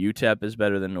 UTEP is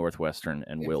better than Northwestern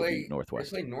and will beat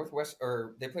Northwestern.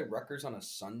 They play Rutgers on a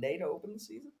Sunday to open the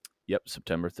season. Yep,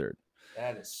 September 3rd.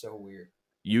 That is so weird.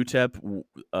 UTEP,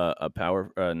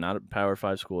 not a Power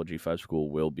 5 school, a G5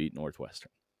 school, will beat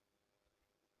Northwestern.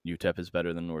 UTEP is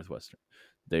better than Northwestern.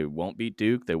 They won't beat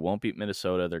Duke. They won't beat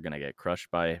Minnesota. They're going to get crushed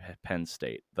by Penn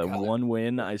State. The one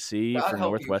win I see God for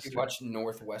help Northwestern. You watch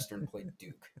Northwestern play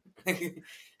Duke.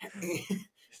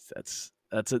 That's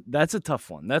a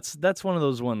tough one. That's one of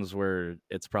those ones where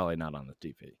it's probably not on the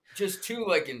TV. Just two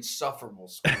like insufferable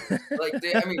schools.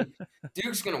 I mean,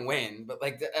 Duke's gonna win, but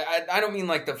like I don't mean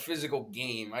like the physical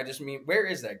game. I just mean where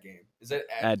is that game? Is it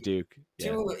at Duke?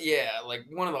 Yeah, like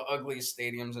one of the ugliest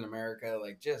stadiums in America.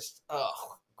 Like just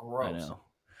gross.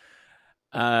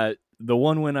 I know. The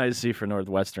one win I see for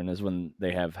Northwestern is when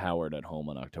they have Howard at home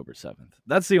on October 7th.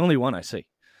 That's the only one I see.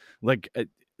 Like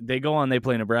they go on, they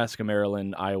play Nebraska,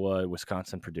 Maryland, Iowa,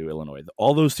 Wisconsin, Purdue, Illinois.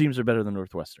 All those teams are better than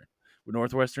Northwestern.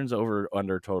 Northwestern's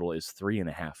over/under total is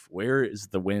 3.5. Where is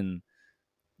the win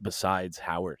besides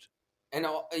Howard? And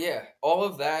all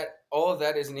of that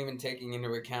isn't even taking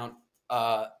into account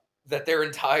that their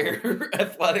entire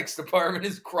athletics department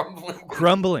is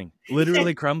crumbling,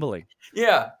 literally crumbling.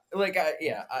 Yeah, like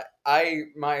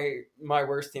my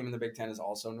worst team in the Big Ten is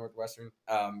also Northwestern.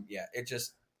 It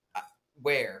just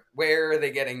where are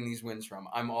they getting these wins from?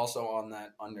 I'm also on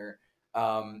that under.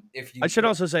 I should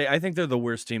also say I think they're the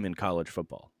worst team in college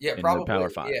football. Yeah, in probably the Power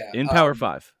 5. Yeah, in Power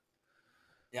 5.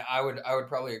 Yeah, I would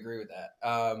probably agree with that.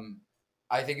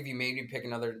 I think if you maybe pick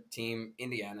another team,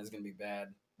 Indiana is going to be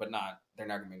bad, but they're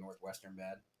not going to be Northwestern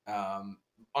bad.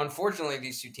 Unfortunately,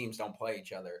 these two teams don't play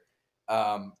each other.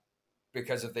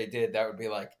 Because if they did, that would be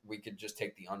like we could just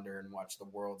take the under and watch the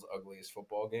world's ugliest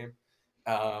football game.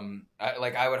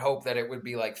 I would hope that it would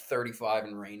be like 35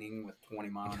 and raining with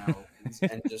 20-mile-an-hour winds,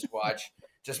 and just watch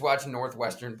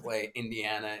Northwestern play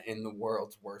Indiana in the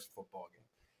world's worst football game.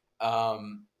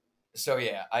 So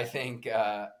yeah, I think,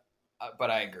 but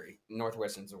I agree.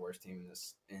 Northwestern's the worst team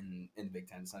in the Big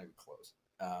Ten. It's not even close.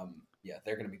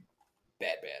 They're going to be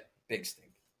bad, big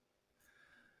stink.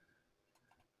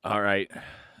 All right,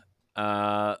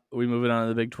 we moving on to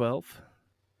the Big 12.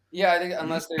 Yeah, I think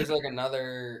unless there's like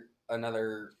another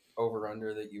over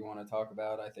under that you want to talk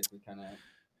about, I think we kind of.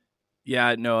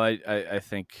 Yeah, no, I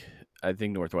think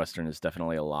Northwestern is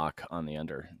definitely a lock on the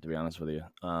under, to be honest with you.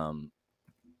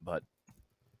 But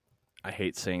I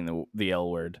hate saying the L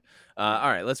word. All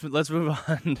right, let's move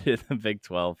on to the Big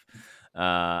 12.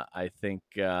 I think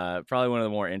probably one of the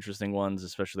more interesting ones,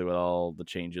 especially with all the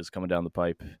changes coming down the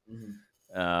pipe.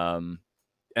 Mm-hmm.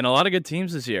 And a lot of good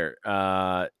teams this year.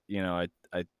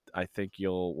 I think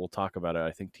we'll talk about it.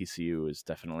 I think TCU is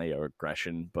definitely a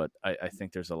regression, but I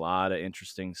think there's a lot of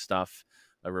interesting stuff.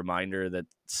 A reminder that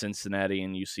Cincinnati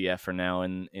and UCF are now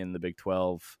in the Big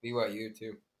 12. BYU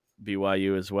too.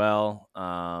 BYU as well.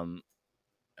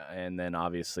 And then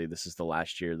obviously this is the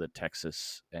last year that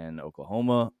Texas and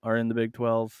Oklahoma are in the Big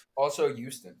 12. Also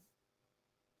Houston.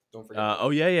 Don't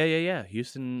forget. Yeah.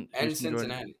 Houston and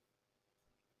Cincinnati.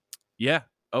 Yeah.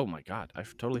 Oh my God, I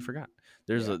totally forgot.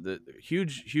 There's the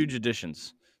huge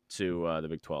additions to the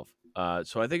Big 12.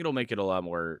 So I think it'll make it a lot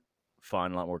more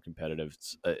fun, a lot more competitive.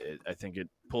 I think it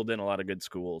pulled in a lot of good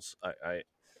schools.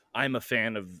 I'm a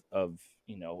fan of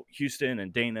Houston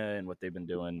and Dana and what they've been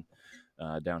doing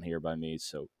down here by me.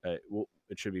 So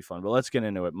it should be fun. But let's get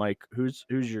into it, Mike. Who's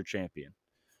your champion?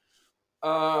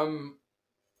 Logical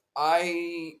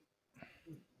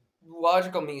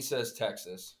me says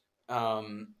Texas.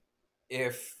 I'm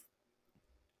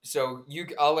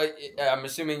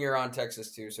assuming you're on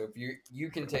Texas too. So if you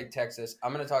can take Texas,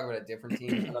 I'm going to talk about a different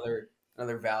team,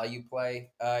 another value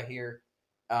play here.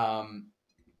 Um,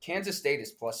 Kansas State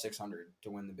is plus 600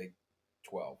 to win the Big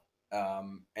 12.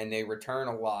 And they return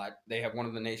a lot. They have one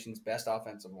of the nation's best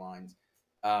offensive lines.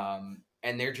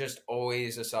 And they're just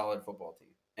always a solid football team.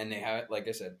 And they have, like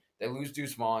I said, they lose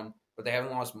Deuce Vaughn, but they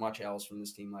haven't lost much else from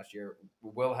this team last year.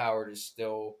 Will Howard is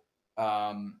still,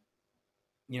 the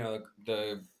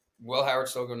Will Howard's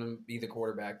still going to be the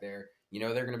quarterback there.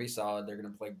 They're going to be solid. They're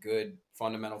going to play good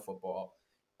fundamental football.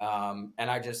 And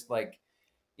I just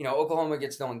Oklahoma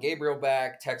gets Dylan Gabriel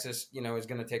back. Texas, is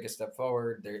going to take a step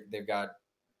forward. They've got,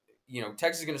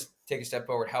 Texas is going to take a step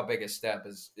forward. How big a step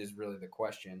is really the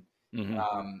question.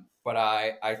 But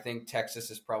I think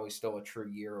Texas is probably still a true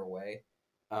year away.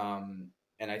 And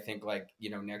I think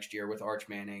next year with Arch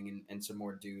Manning and some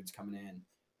more dudes coming in,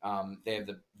 they have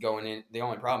going in. The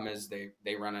only problem is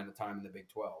they run out of time in the Big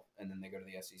 12, and then they go to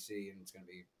the SEC, and it's going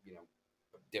to be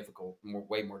difficult,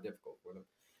 way more difficult for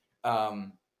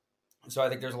them. So I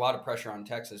think there's a lot of pressure on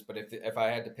Texas. But if I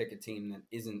had to pick a team that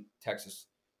isn't Texas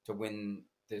to win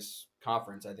this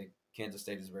conference, I think Kansas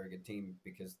State is a very good team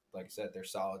because, like I said, they're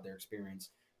solid, they're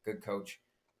experienced, good coach,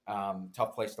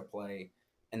 tough place to play,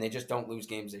 and they just don't lose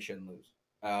games they shouldn't lose.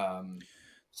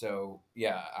 So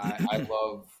yeah, I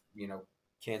love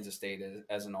Kansas State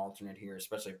as an alternate here,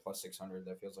 especially plus 600.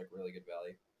 That feels like really good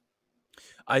value.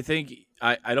 I think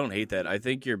I don't hate that. I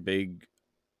think your big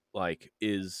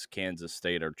is Kansas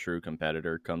State our true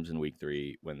competitor comes in week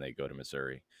 3 when they go to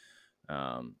Missouri.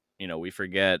 We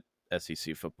forget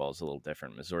SEC football is a little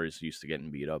different. Missouri's used to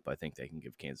getting beat up. I think they can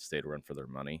give Kansas State a run for their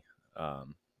money.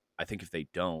 I think if they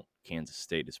don't, Kansas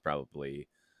State is probably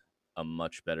a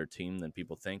much better team than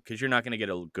people think because you're not going to get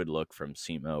a good look from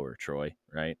SEMO or Troy,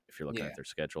 right? If you're looking at their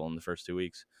schedule in the first 2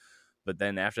 weeks. But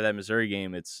then after that Missouri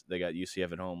game, they got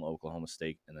UCF at home, Oklahoma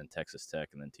State, and then Texas Tech,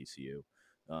 and then TCU.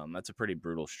 That's a pretty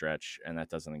brutal stretch, and that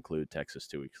doesn't include Texas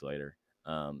 2 weeks later.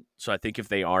 So I think if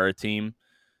they are a team,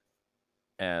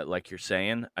 like you're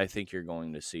saying, I think you're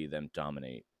going to see them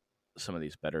dominate some of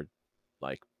these better,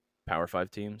 Power 5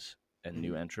 teams and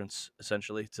new entrants,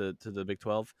 essentially, to the Big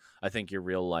 12. I think your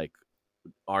real,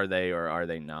 are they or are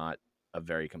they not a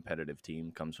very competitive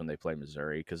team comes when they play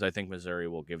Missouri, because I think Missouri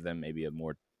will give them maybe a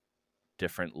more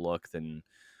different look than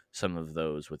some of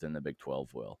those within the Big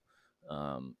 12 will.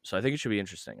 So I think it should be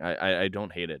interesting. I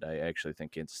don't hate it. I actually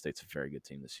think Kansas State's a very good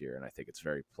team this year, and I think it's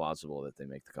very plausible that they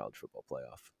make the college football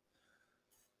playoff.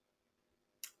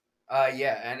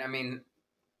 Yeah, and I mean,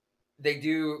 they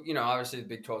do, obviously the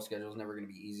Big 12 schedule is never going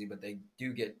to be easy, but they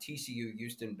do get TCU,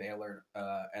 Houston, Baylor,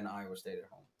 and Iowa State at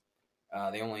home.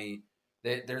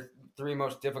 They're 3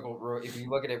 most difficult. If you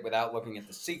look at it without looking at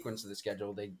the sequence of the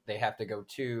schedule, they have to go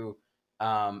to.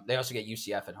 They also get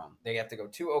UCF at home. They have to go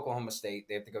to Oklahoma State.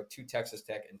 They have to go to Texas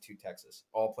Tech and to Texas.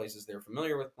 All places they're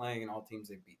familiar with playing and all teams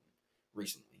they've beaten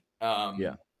recently.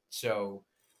 So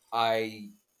I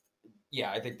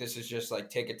think this is just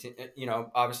take a team,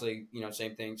 obviously,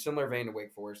 same thing, similar vein to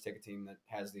Wake Forest, take a team that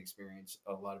has the experience,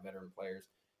 a lot of veteran players,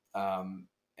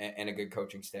 and a good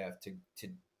coaching staff to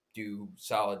do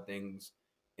solid things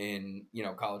in,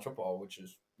 college football, which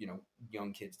is,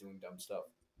 young kids doing dumb stuff.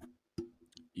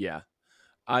 Yeah.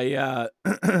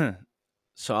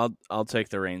 So I'll take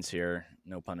the reins here,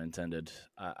 no pun intended.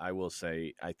 I will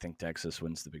say I think Texas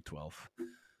wins the Big 12.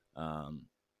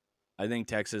 I think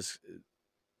Texas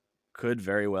could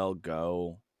very well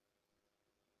go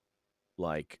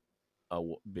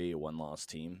be a one-loss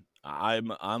team.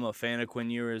 I'm a fan of Quinn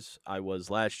Ewers. I was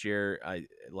last year.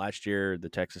 Last year the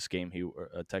Texas game,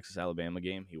 Texas Alabama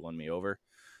game, he won me over.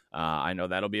 I know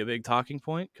that'll be a big talking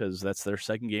point because that's their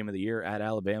second game of the year at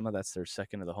Alabama. That's their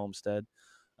second of the Homestead,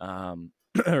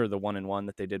 or the 1-1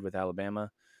 that they did with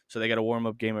Alabama. So they got a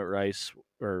warm-up game at Rice,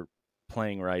 or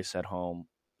playing Rice at home.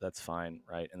 That's fine,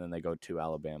 right? And then they go to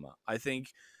Alabama. I think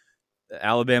the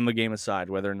Alabama game aside,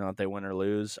 whether or not they win or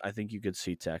lose, I think you could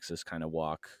see Texas kind of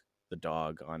walk the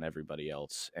dog on everybody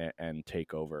else and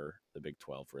take over the Big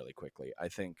 12 really quickly. I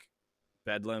think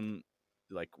Bedlam,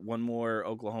 one more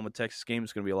Oklahoma-Texas game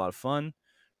is going to be a lot of fun,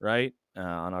 right,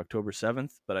 on October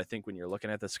 7th. But I think when you're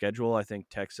looking at the schedule, I think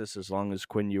Texas, as long as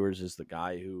Quinn Ewers is the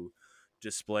guy who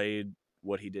displayed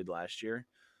what he did last year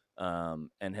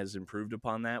and has improved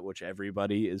upon that, which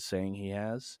everybody is saying he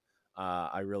has,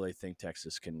 I really think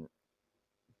Texas can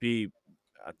be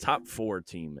a top 4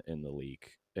 team in the league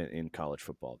in college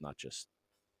football, not just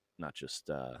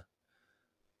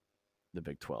the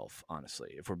Big 12,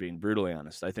 honestly. If we're being brutally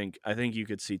honest, I think you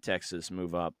could see Texas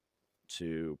move up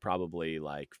to probably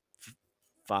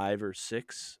 5 or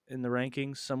 6 in the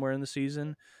rankings somewhere in the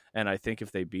season, and I think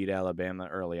if they beat Alabama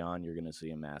early on, you're going to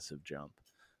see a massive jump.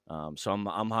 So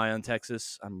I'm high on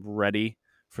Texas. I'm ready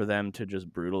for them to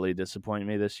just brutally disappoint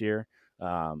me this year.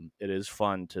 It is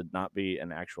fun to not be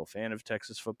an actual fan of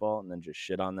Texas football and then just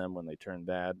shit on them when they turn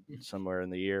bad somewhere in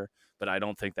the year. But I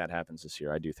don't think that happens this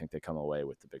year. I do think they come away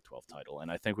with the Big 12 title,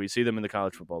 and I think we see them in the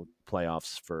college football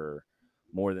playoffs for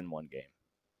more than one game.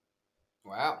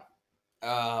 Wow.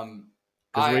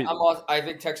 I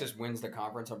think Texas wins the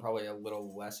conference. I'm probably a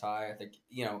little less high. I think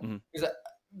because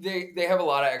they have a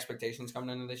lot of expectations coming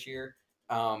into this year.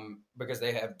 Because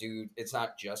they have it's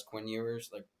not just Quinn Ewers.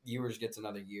 Like Ewers gets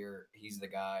another year. He's the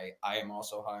guy. I am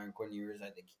also high on Quinn Ewers. I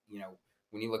think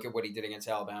when you look at what he did against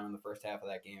Alabama in the first half of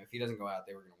that game, if he doesn't go out,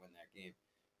 they were going to win that game.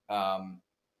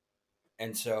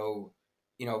 And so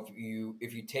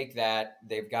if you take that,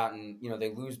 they've gotten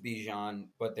they lose Bijan,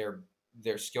 but their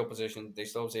skill position, they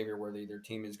still have Xavier Worthy. Their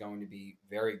team is going to be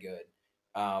very good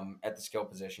at the skill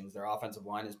positions. Their offensive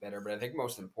line is better, but I think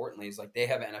most importantly is like they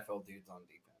have NFL dudes on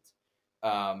defense.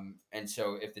 And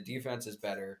so if the defense is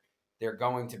better, they're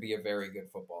going to be a very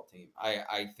good football team.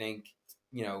 I think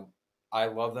I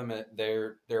love them.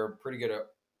 They're pretty good at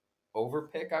over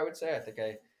pick, I would say. I think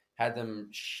I had them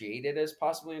shaded as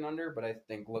possibly an under, but I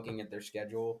think looking at their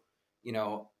schedule,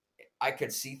 I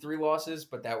could see 3 losses,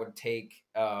 but that would take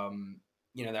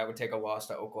that would take a loss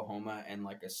to Oklahoma and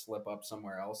like a slip up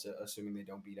somewhere else, assuming they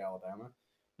don't beat Alabama,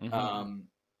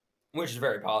 which is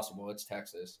very possible. It's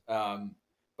Texas.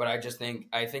 But I think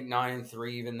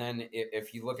 9-3, even then,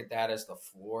 if you look at that as the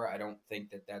floor, I don't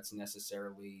think that that's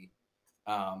necessarily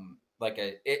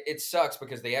it sucks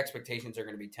because the expectations are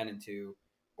going to be 10-2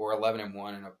 or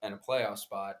 11-1 and a playoff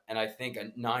spot. And I think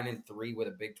a 9-3 with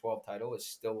a Big 12 title is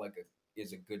still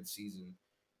is a good season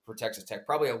for Texas Tech.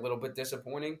 Probably a little bit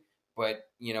disappointing, but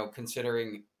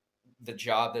considering the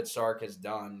job that Sark has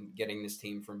done getting this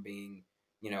team from being,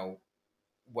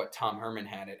 what Tom Herman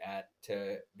had it at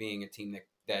to being a team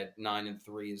that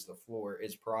 9-3 is the floor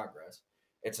is progress.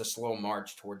 It's a slow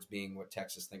march towards being what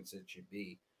Texas thinks it should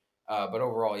be. But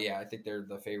overall, yeah, I think they're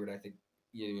the favorite. I think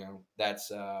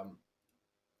that's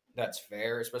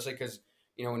fair, especially because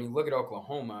when you look at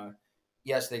Oklahoma,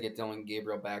 yes, they get Dylan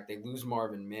Gabriel back. They lose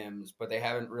Marvin Mims, but they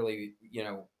haven't really,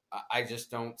 I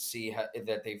just don't see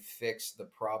that they fixed the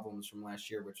problems from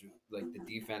last year, which was like the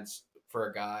defense for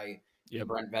a guy,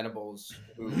 Brent Venables,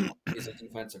 who is a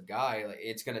defensive guy. Like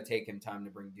it's going to take him time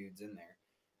to bring dudes in there.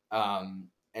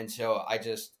 And so I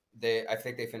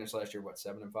think they finished last year,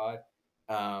 7-5.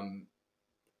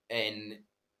 And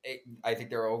I think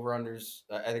their over-unders,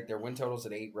 I think their win total's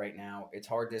at 8 right now. It's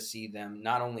hard to see them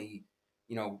not only,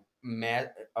 their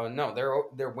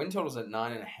win total's at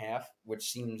 9.5,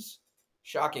 which seems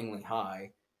shockingly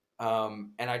high.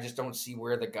 And I just don't see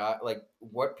where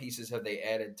what pieces have they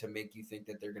added to make you think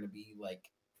that they're going to be like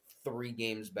 3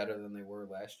 games better than they were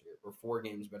last year or 4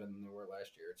 games better than they were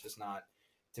last year. It's just not,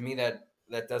 to me, that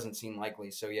doesn't seem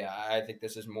likely. So yeah, I think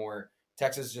this is more,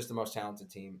 Texas is just the most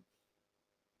talented team.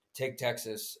 Take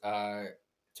Texas to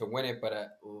win it,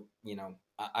 but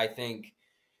I think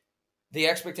the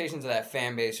expectations of that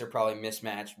fan base are probably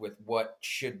mismatched with what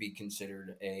should be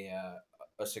considered a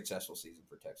successful season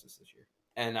for Texas this year.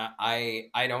 And I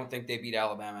don't think they beat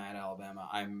Alabama at Alabama.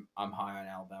 I'm high on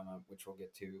Alabama, which we'll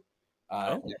get to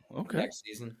next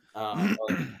season, then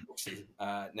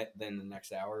the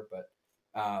next hour. But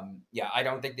I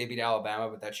don't think they beat Alabama,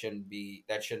 but that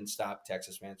shouldn't stop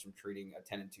Texas fans from treating a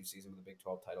 10-2 season with a Big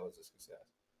 12 title as a success.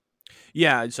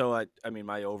 Yeah, so I mean,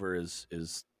 my over is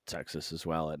Texas as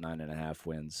well at 9.5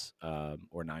 wins,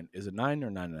 or 9. Is it 9 or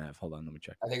 9.5? Hold on, let me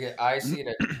check. I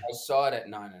saw it at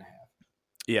 9.5.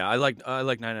 Yeah, I like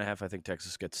 9.5. I think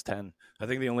Texas gets 10. I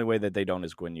think the only way that they don't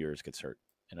is Quinn Ewers gets hurt,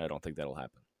 and I don't think that'll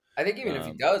happen. I think even if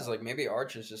he does, like maybe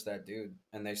Arch is just that dude,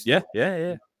 and they still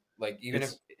like even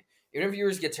if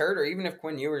Ewers gets hurt, or even if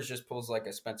Quinn Ewers just pulls like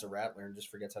a Spencer Rattler and just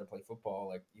forgets how to play football,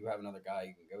 like you have another guy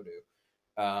you can go to.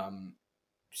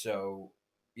 So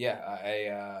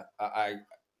yeah,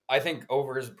 I think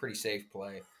over is a pretty safe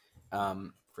play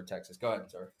for Texas. Go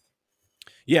ahead, sorry.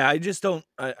 Yeah, I just don't.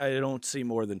 I don't see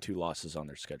more than 2 losses on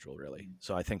their schedule, really.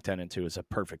 So I think 10-2 is a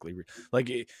perfectly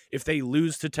if they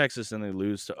lose to Texas and they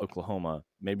lose to Oklahoma,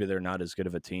 maybe they're not as good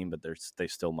of a team, but they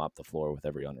still mop the floor with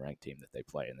every unranked team that they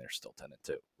play, and they're still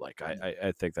 10-2. Like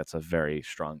I think that's a very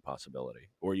strong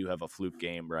possibility. Or you have a fluke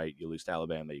game, right? You lose to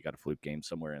Alabama, you got a fluke game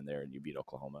somewhere in there, and you beat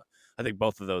Oklahoma. I think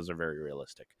both of those are very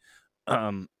realistic.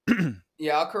 Yeah,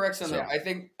 I'll correct something. I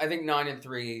think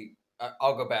 9-3.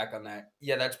 I'll go back on that.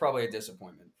 Yeah, that's probably a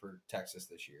disappointment for Texas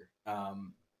this year.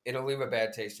 It'll leave a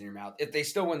bad taste in your mouth. If they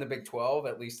still win the Big 12,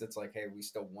 at least it's like, hey, we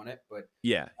still won it. But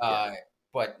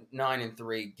but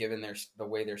 9-3, given the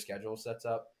way their schedule sets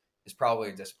up, is probably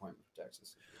a disappointment for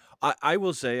Texas. I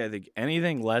will say I think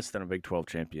anything less than a Big 12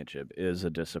 championship is a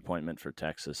disappointment for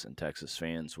Texas and Texas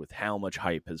fans with how much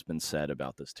hype has been said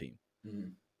about this team.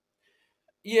 Mhm.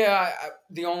 Yeah,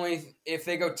 the only if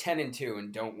they go 10-2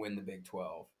 and don't win the Big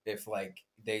 12, if like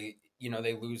they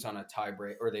they lose on a tie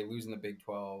break or they lose in the Big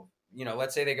 12,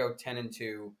 let's say they go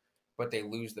 10-2, but they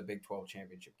lose the Big 12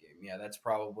 championship game. Yeah, that's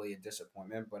probably a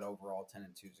disappointment, but overall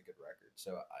 10-2 is a good record.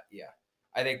 So yeah,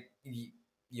 I think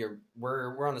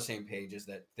we're on the same page as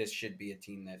that. This should be a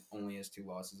team that only has 2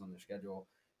 losses on their schedule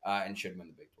and should win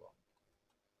the Big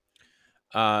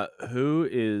 12. Who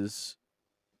is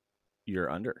your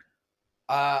under?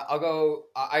 I'll go.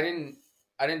 I didn't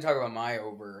talk about my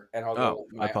over, and I'll Oh, go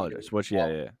I my under. apologize. What's yeah,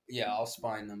 I'll, yeah. yeah, I'll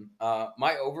spine them.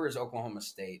 My over is Oklahoma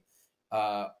State.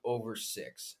 Over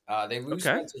 6. They lose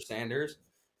Okay. Spencer Sanders,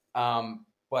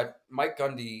 but Mike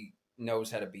Gundy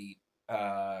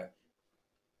uh,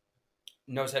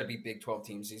 knows how to beat Big 12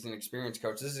 teams. He's an experienced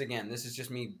coach. This is just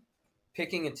me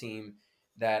picking a team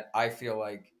that I feel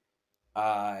like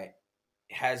uh,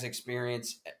 has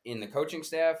experience in the coaching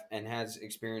staff and has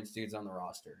experienced dudes on the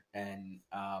roster. And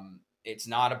it's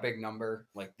not a big number.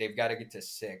 Like they've got to get to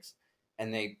 6,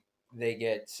 and they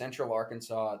get Central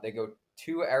Arkansas. They go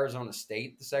to Arizona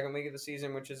State the second week of the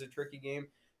season, which is a tricky game.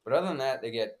 But other than that, they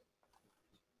get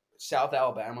South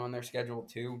Alabama on their schedule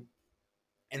too.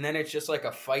 And then it's just like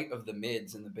a fight of the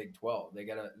mids in the Big 12.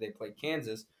 They play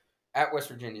Kansas, at West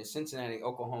Virginia, Cincinnati,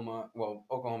 Oklahoma. Well,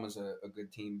 Oklahoma's a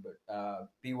good team, but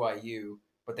BYU.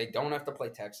 But they don't have to play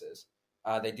Texas.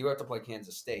 They do have to play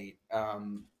Kansas State.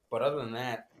 But other than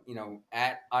that,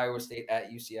 at Iowa State,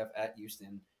 at UCF, at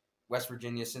Houston, West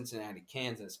Virginia, Cincinnati,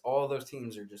 Kansas, all those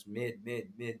teams are just mid, mid,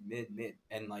 mid, mid, mid.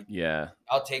 And like, Yeah.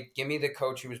 give me the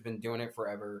coach who's been doing it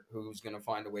forever, who's going to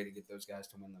find a way to get those guys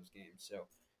to win those games. So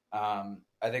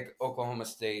I think Oklahoma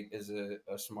State is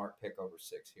a smart pick over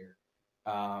 6 here.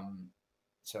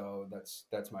 So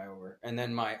that's my over, and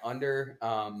then my under.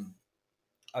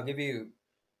 I'll give you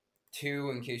 2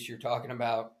 in case you're talking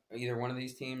about either one of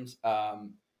these teams.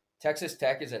 Texas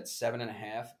Tech is at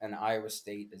 7.5, and Iowa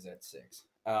State is at 6.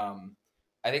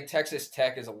 I think Texas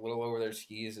Tech is a little over their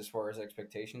skis as far as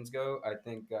expectations go. I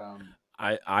think.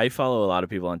 I follow a lot of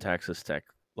people on Texas Tech,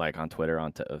 like on Twitter,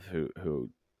 of who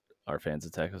are fans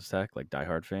of Texas Tech, like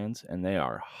diehard fans, and they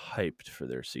are hyped for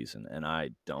their season, and I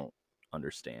don't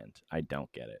understand. I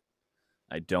don't get it.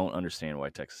 I don't understand why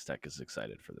Texas Tech is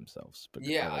excited for themselves. But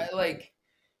Yeah,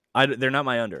 they're not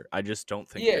my under. I just don't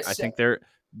think. Yeah, I think they're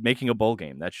making a bowl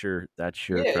game. That's your yeah,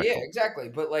 threshold. exactly.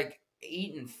 But like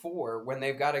 8-4, when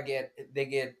they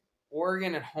get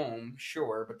Oregon at home,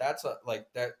 sure, but that's like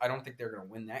that. I don't think they're going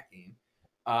to win that game.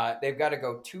 They've got to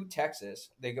go to Texas.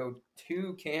 They go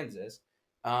to Kansas,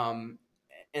 and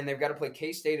they've got to play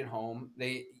K State at home.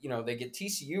 They get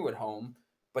TCU at home,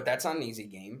 but that's not an easy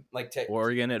game.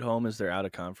 Oregon at home is they're out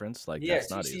of conference. Like Yeah, that's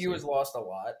not TCU easy. has lost a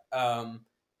lot,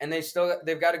 and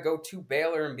they've got to go to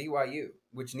Baylor and BYU,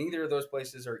 which neither of those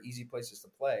places are easy places to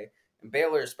play. And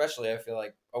Baylor, especially, I feel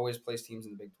like always plays teams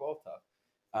in the Big 12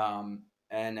 tough.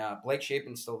 And Blake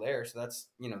Shapen's still there, so that's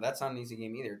not an easy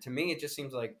game either. To me, it just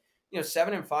seems like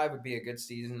 7-5 would be a good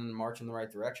season and march in the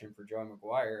right direction for Joey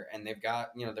McGuire. And they've got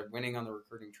they're winning on the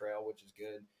recruiting trail, which is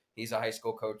good. He's a high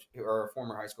school coach or a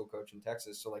former high school coach in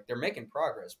Texas, so like they're making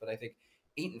progress. But I think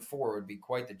 8-4 would be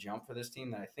quite the jump for this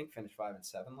team that I think finished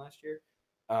 5-7 last year.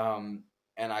 And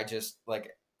I just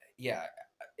yeah,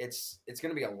 it's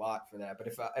going to be a lot for that. But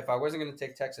if I wasn't going to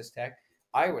take Texas Tech,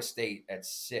 Iowa State at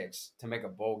 6 to make a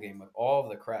bowl game with all of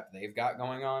the crap they've got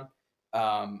going on.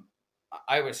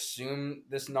 I would assume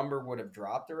this number would have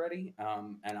dropped already.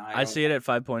 And I see it at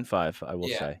 5.5. I will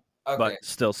say, okay, but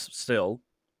still 6.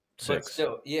 but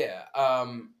still, yeah.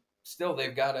 Still,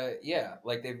 they've got to,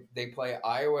 like they play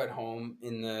Iowa at home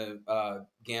in the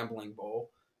gambling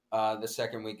bowl the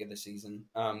second week of the season.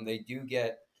 They do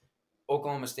get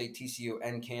Oklahoma State, TCU,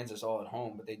 and Kansas all at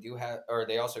home, but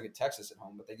they also get Texas at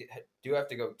home, but they do have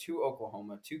to go to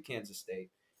Oklahoma, to Kansas State,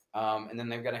 and then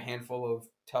they've got a handful of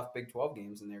tough Big 12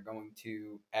 games, and they're going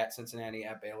to at Cincinnati,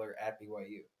 at Baylor, at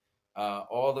BYU.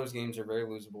 All those games are very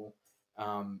losable,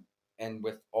 and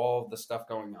with all the stuff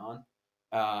going on,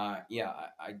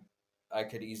 I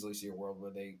could easily see a world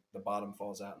where the bottom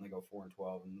falls out and they go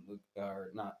 4-12, and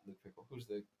not Luke Fickell, who's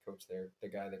the coach there, the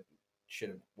guy that should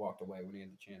have walked away when he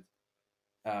had the chance.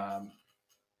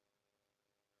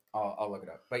 I'll look it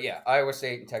up. But yeah, Iowa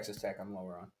State and Texas Tech, I'm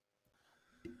lower on.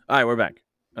 All right, we're back.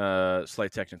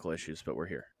 Slight technical issues, but we're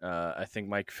here. I think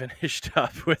Mike finished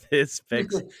up with his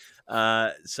picks.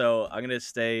 So I'm gonna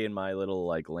stay in my little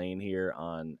lane here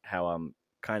on how I'm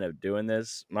kind of doing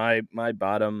this. My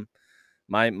bottom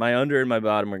my under and my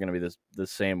bottom are going to be the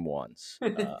same ones.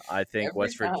 I think Every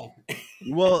West Virginia. time.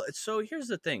 Well, so here's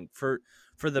the thing for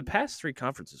the past three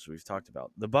conferences we've talked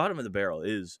about, the bottom of the barrel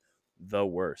is the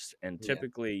worst, and Yeah.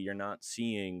 typically you're not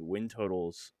seeing win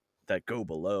totals that go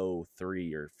below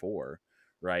 3 or 4,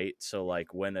 right? So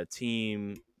like when a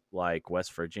team like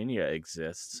West Virginia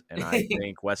exists, and I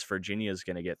think West Virginia is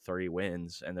going to get 3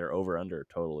 wins, and their over under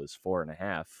total is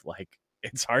 4.5, like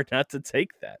it's hard not to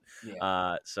take that.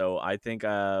 Yeah. So I think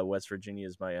West Virginia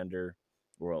is my under.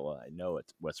 Well, I know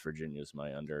it's West Virginia is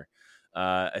my under.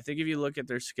 I think if you look at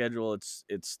their schedule,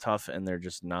 it's tough, and they're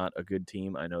just not a good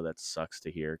team. I know that sucks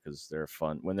to hear because they're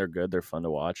fun when they're good. They're fun to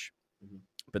watch, Mhm.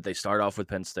 but they start off with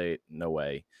Penn State. No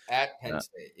way. At Penn Uh,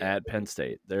 State. Yeah. at Penn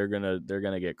State, they're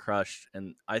gonna get crushed,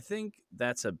 and I think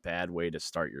that's a bad way to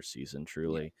start your season, Yeah.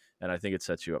 truly. And I think it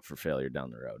sets you up for failure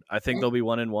down the road. I think they'll be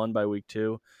 1-1 by week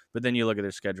 2, but then you look at their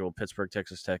schedule: Pittsburgh,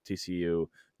 Texas Tech, TCU.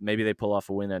 Maybe they pull off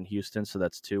a win on Houston, so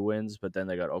that's 2 wins. But then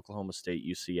they got Oklahoma State,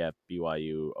 UCF,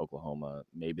 BYU, Oklahoma.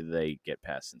 Maybe they get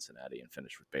past Cincinnati and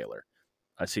finish with Baylor.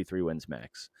 I see 3 wins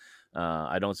max.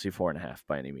 I don't see 4.5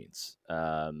 by any means.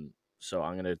 So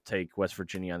I'm going to take West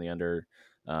Virginia on the under.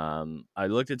 I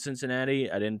looked at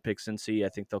Cincinnati. I didn't pick Cincy. I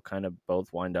think they'll kind of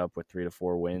both wind up with 3 to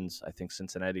 4 wins. I think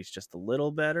Cincinnati's just a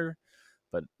little better,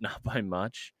 but not by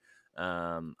much.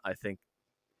 I think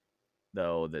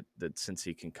though that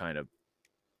Cincy can kind of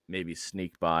maybe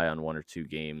sneak by on 1 or 2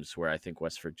 games, where I think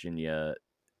West Virginia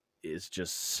is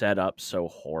just set up so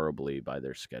horribly by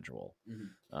their schedule.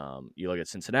 Mhm. You look at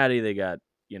Cincinnati; they got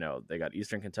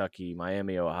Eastern Kentucky,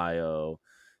 Miami, Ohio.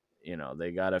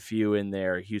 They got a few in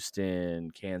there: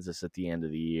 Houston, Kansas at the end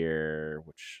of the year,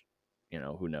 which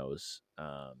who knows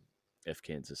if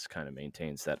Kansas kind of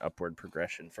maintains that upward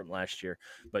progression from last year.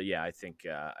 But yeah, I think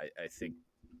I think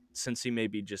since he may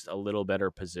be just a little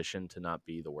better positioned to not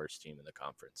be the worst team in the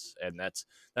conference, and that's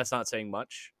not saying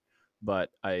much.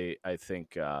 But I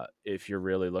think if you're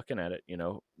really looking at it,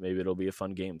 maybe it'll be a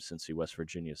fun game, since the West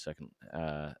Virginia second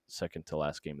to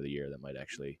last game of the year that might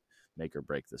actually make or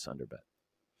break this under bet.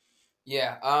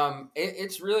 Yeah,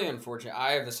 it's really unfortunate.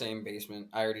 I have the same basement.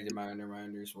 I already did my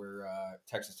unders were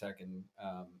Texas Tech and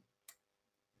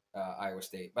Iowa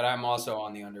State, but I'm also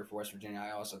on the under for West Virginia.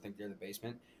 I also think they're the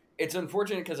basement. It's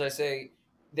unfortunate because I say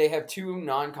they have two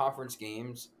non-conference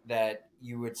games that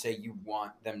you would say you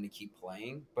want them to keep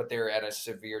playing, but they're at a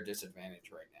severe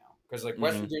disadvantage right now. Because like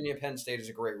West Mm-hmm. Virginia, Penn State is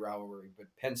a great rivalry, but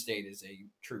Penn State is a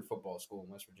true football school,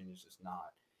 and West Virginia is just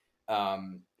not.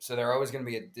 So they're always going to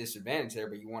be at a disadvantage there,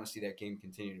 but you want to see that game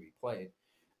continue to be played.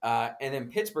 And then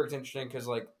Pittsburgh's interesting because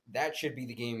like that should be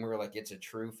the game where like it's a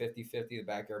true 50-50. The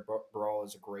backyard brawl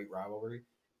is a great rivalry.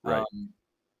 Right.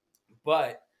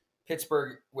 But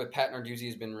Pittsburgh with Pat Narduzzi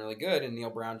has been really good, and Neil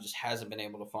Brown just hasn't been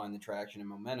able to find the traction and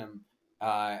momentum.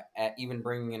 At even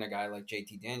bringing in a guy like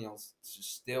JT Daniels,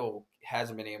 still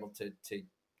hasn't been able to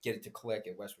get it to click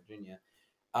at West Virginia.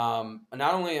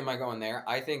 Not only am I going there,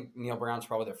 I think Neil Brown's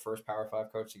probably the first Power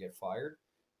 5 coach to get fired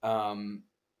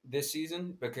this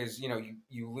season because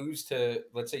you lose to,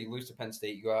 let's say you lose to Penn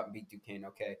State, you go out and beat Duquesne.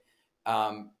 Okay,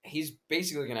 he's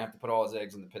basically going to have to put all his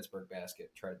eggs in the Pittsburgh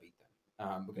basket to try to beat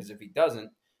them because if he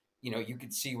doesn't, you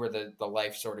could see where the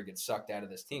life sort of gets sucked out of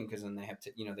this team because then they have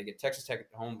to, they get Texas Tech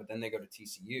at home, but then they go to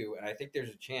TCU, and I think there's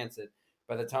a chance that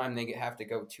by the time they have to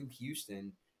go to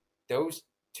Houston, those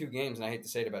 2 games, and I hate to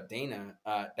say it about Dana,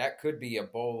 that could be a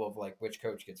bowl of like which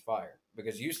coach gets fired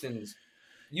because Houston's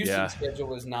Yeah.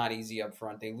 schedule is not easy up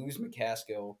front. They lose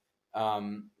McCaskill,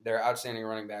 their outstanding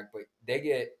running back, but they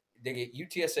get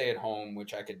UTSA at home,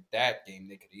 which that game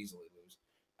they could easily lose.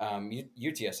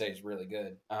 UTSA is really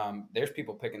good. There's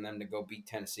people picking them to go beat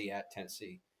Tennessee at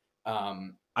Tennessee.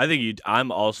 I think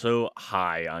I'm also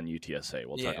high on UTSA.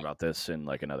 We'll talk Yeah. about this in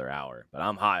like another hour, but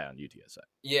I'm high on UTSA.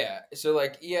 Yeah, so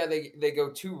like they go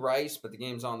to Rice, but the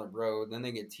game's on the road. Then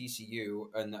they get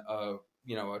TCU and a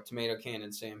tomato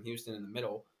cannon Sam Houston in the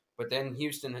middle. But then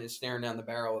Houston is staring down the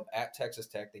barrel of at Texas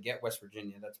Tech. They get West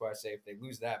Virginia. That's why I say if they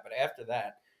lose that. But after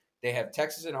that, they have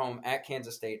Texas at home, at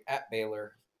Kansas State, at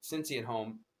Baylor, Cincy at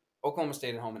home, Oklahoma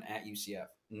State at home, and at UCF.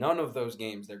 None of those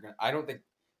games they're gonna. I don't think.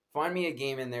 Find me a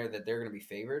game in there that they're gonna be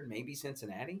favored. Maybe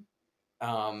Cincinnati.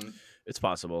 It's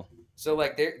possible. So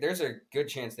like there's a good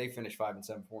chance they finish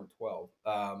 5-7, 4-12.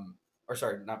 Or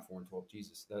sorry, not 4-12.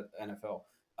 Jesus, the NFL.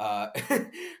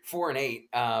 4-8.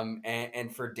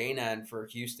 And for Dana and for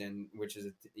Houston, which is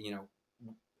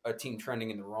a team trending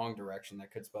in the wrong direction,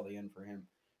 that could spell the end for him.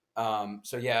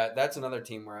 So yeah, that's another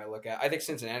team where I look at. I think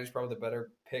Cincinnati's probably the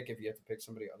better pick if you have to pick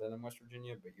somebody other than West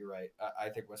Virginia. But you're right. I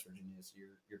think West Virginia is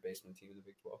your basement team in the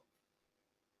Big 12.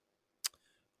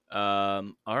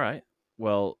 All right.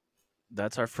 Well,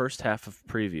 that's our first half of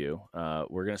preview.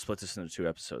 We're gonna split this into 2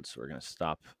 episodes, so we're gonna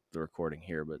stop the recording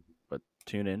here, but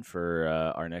tune in for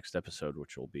our next episode,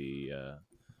 which will be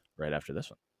right after this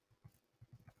one.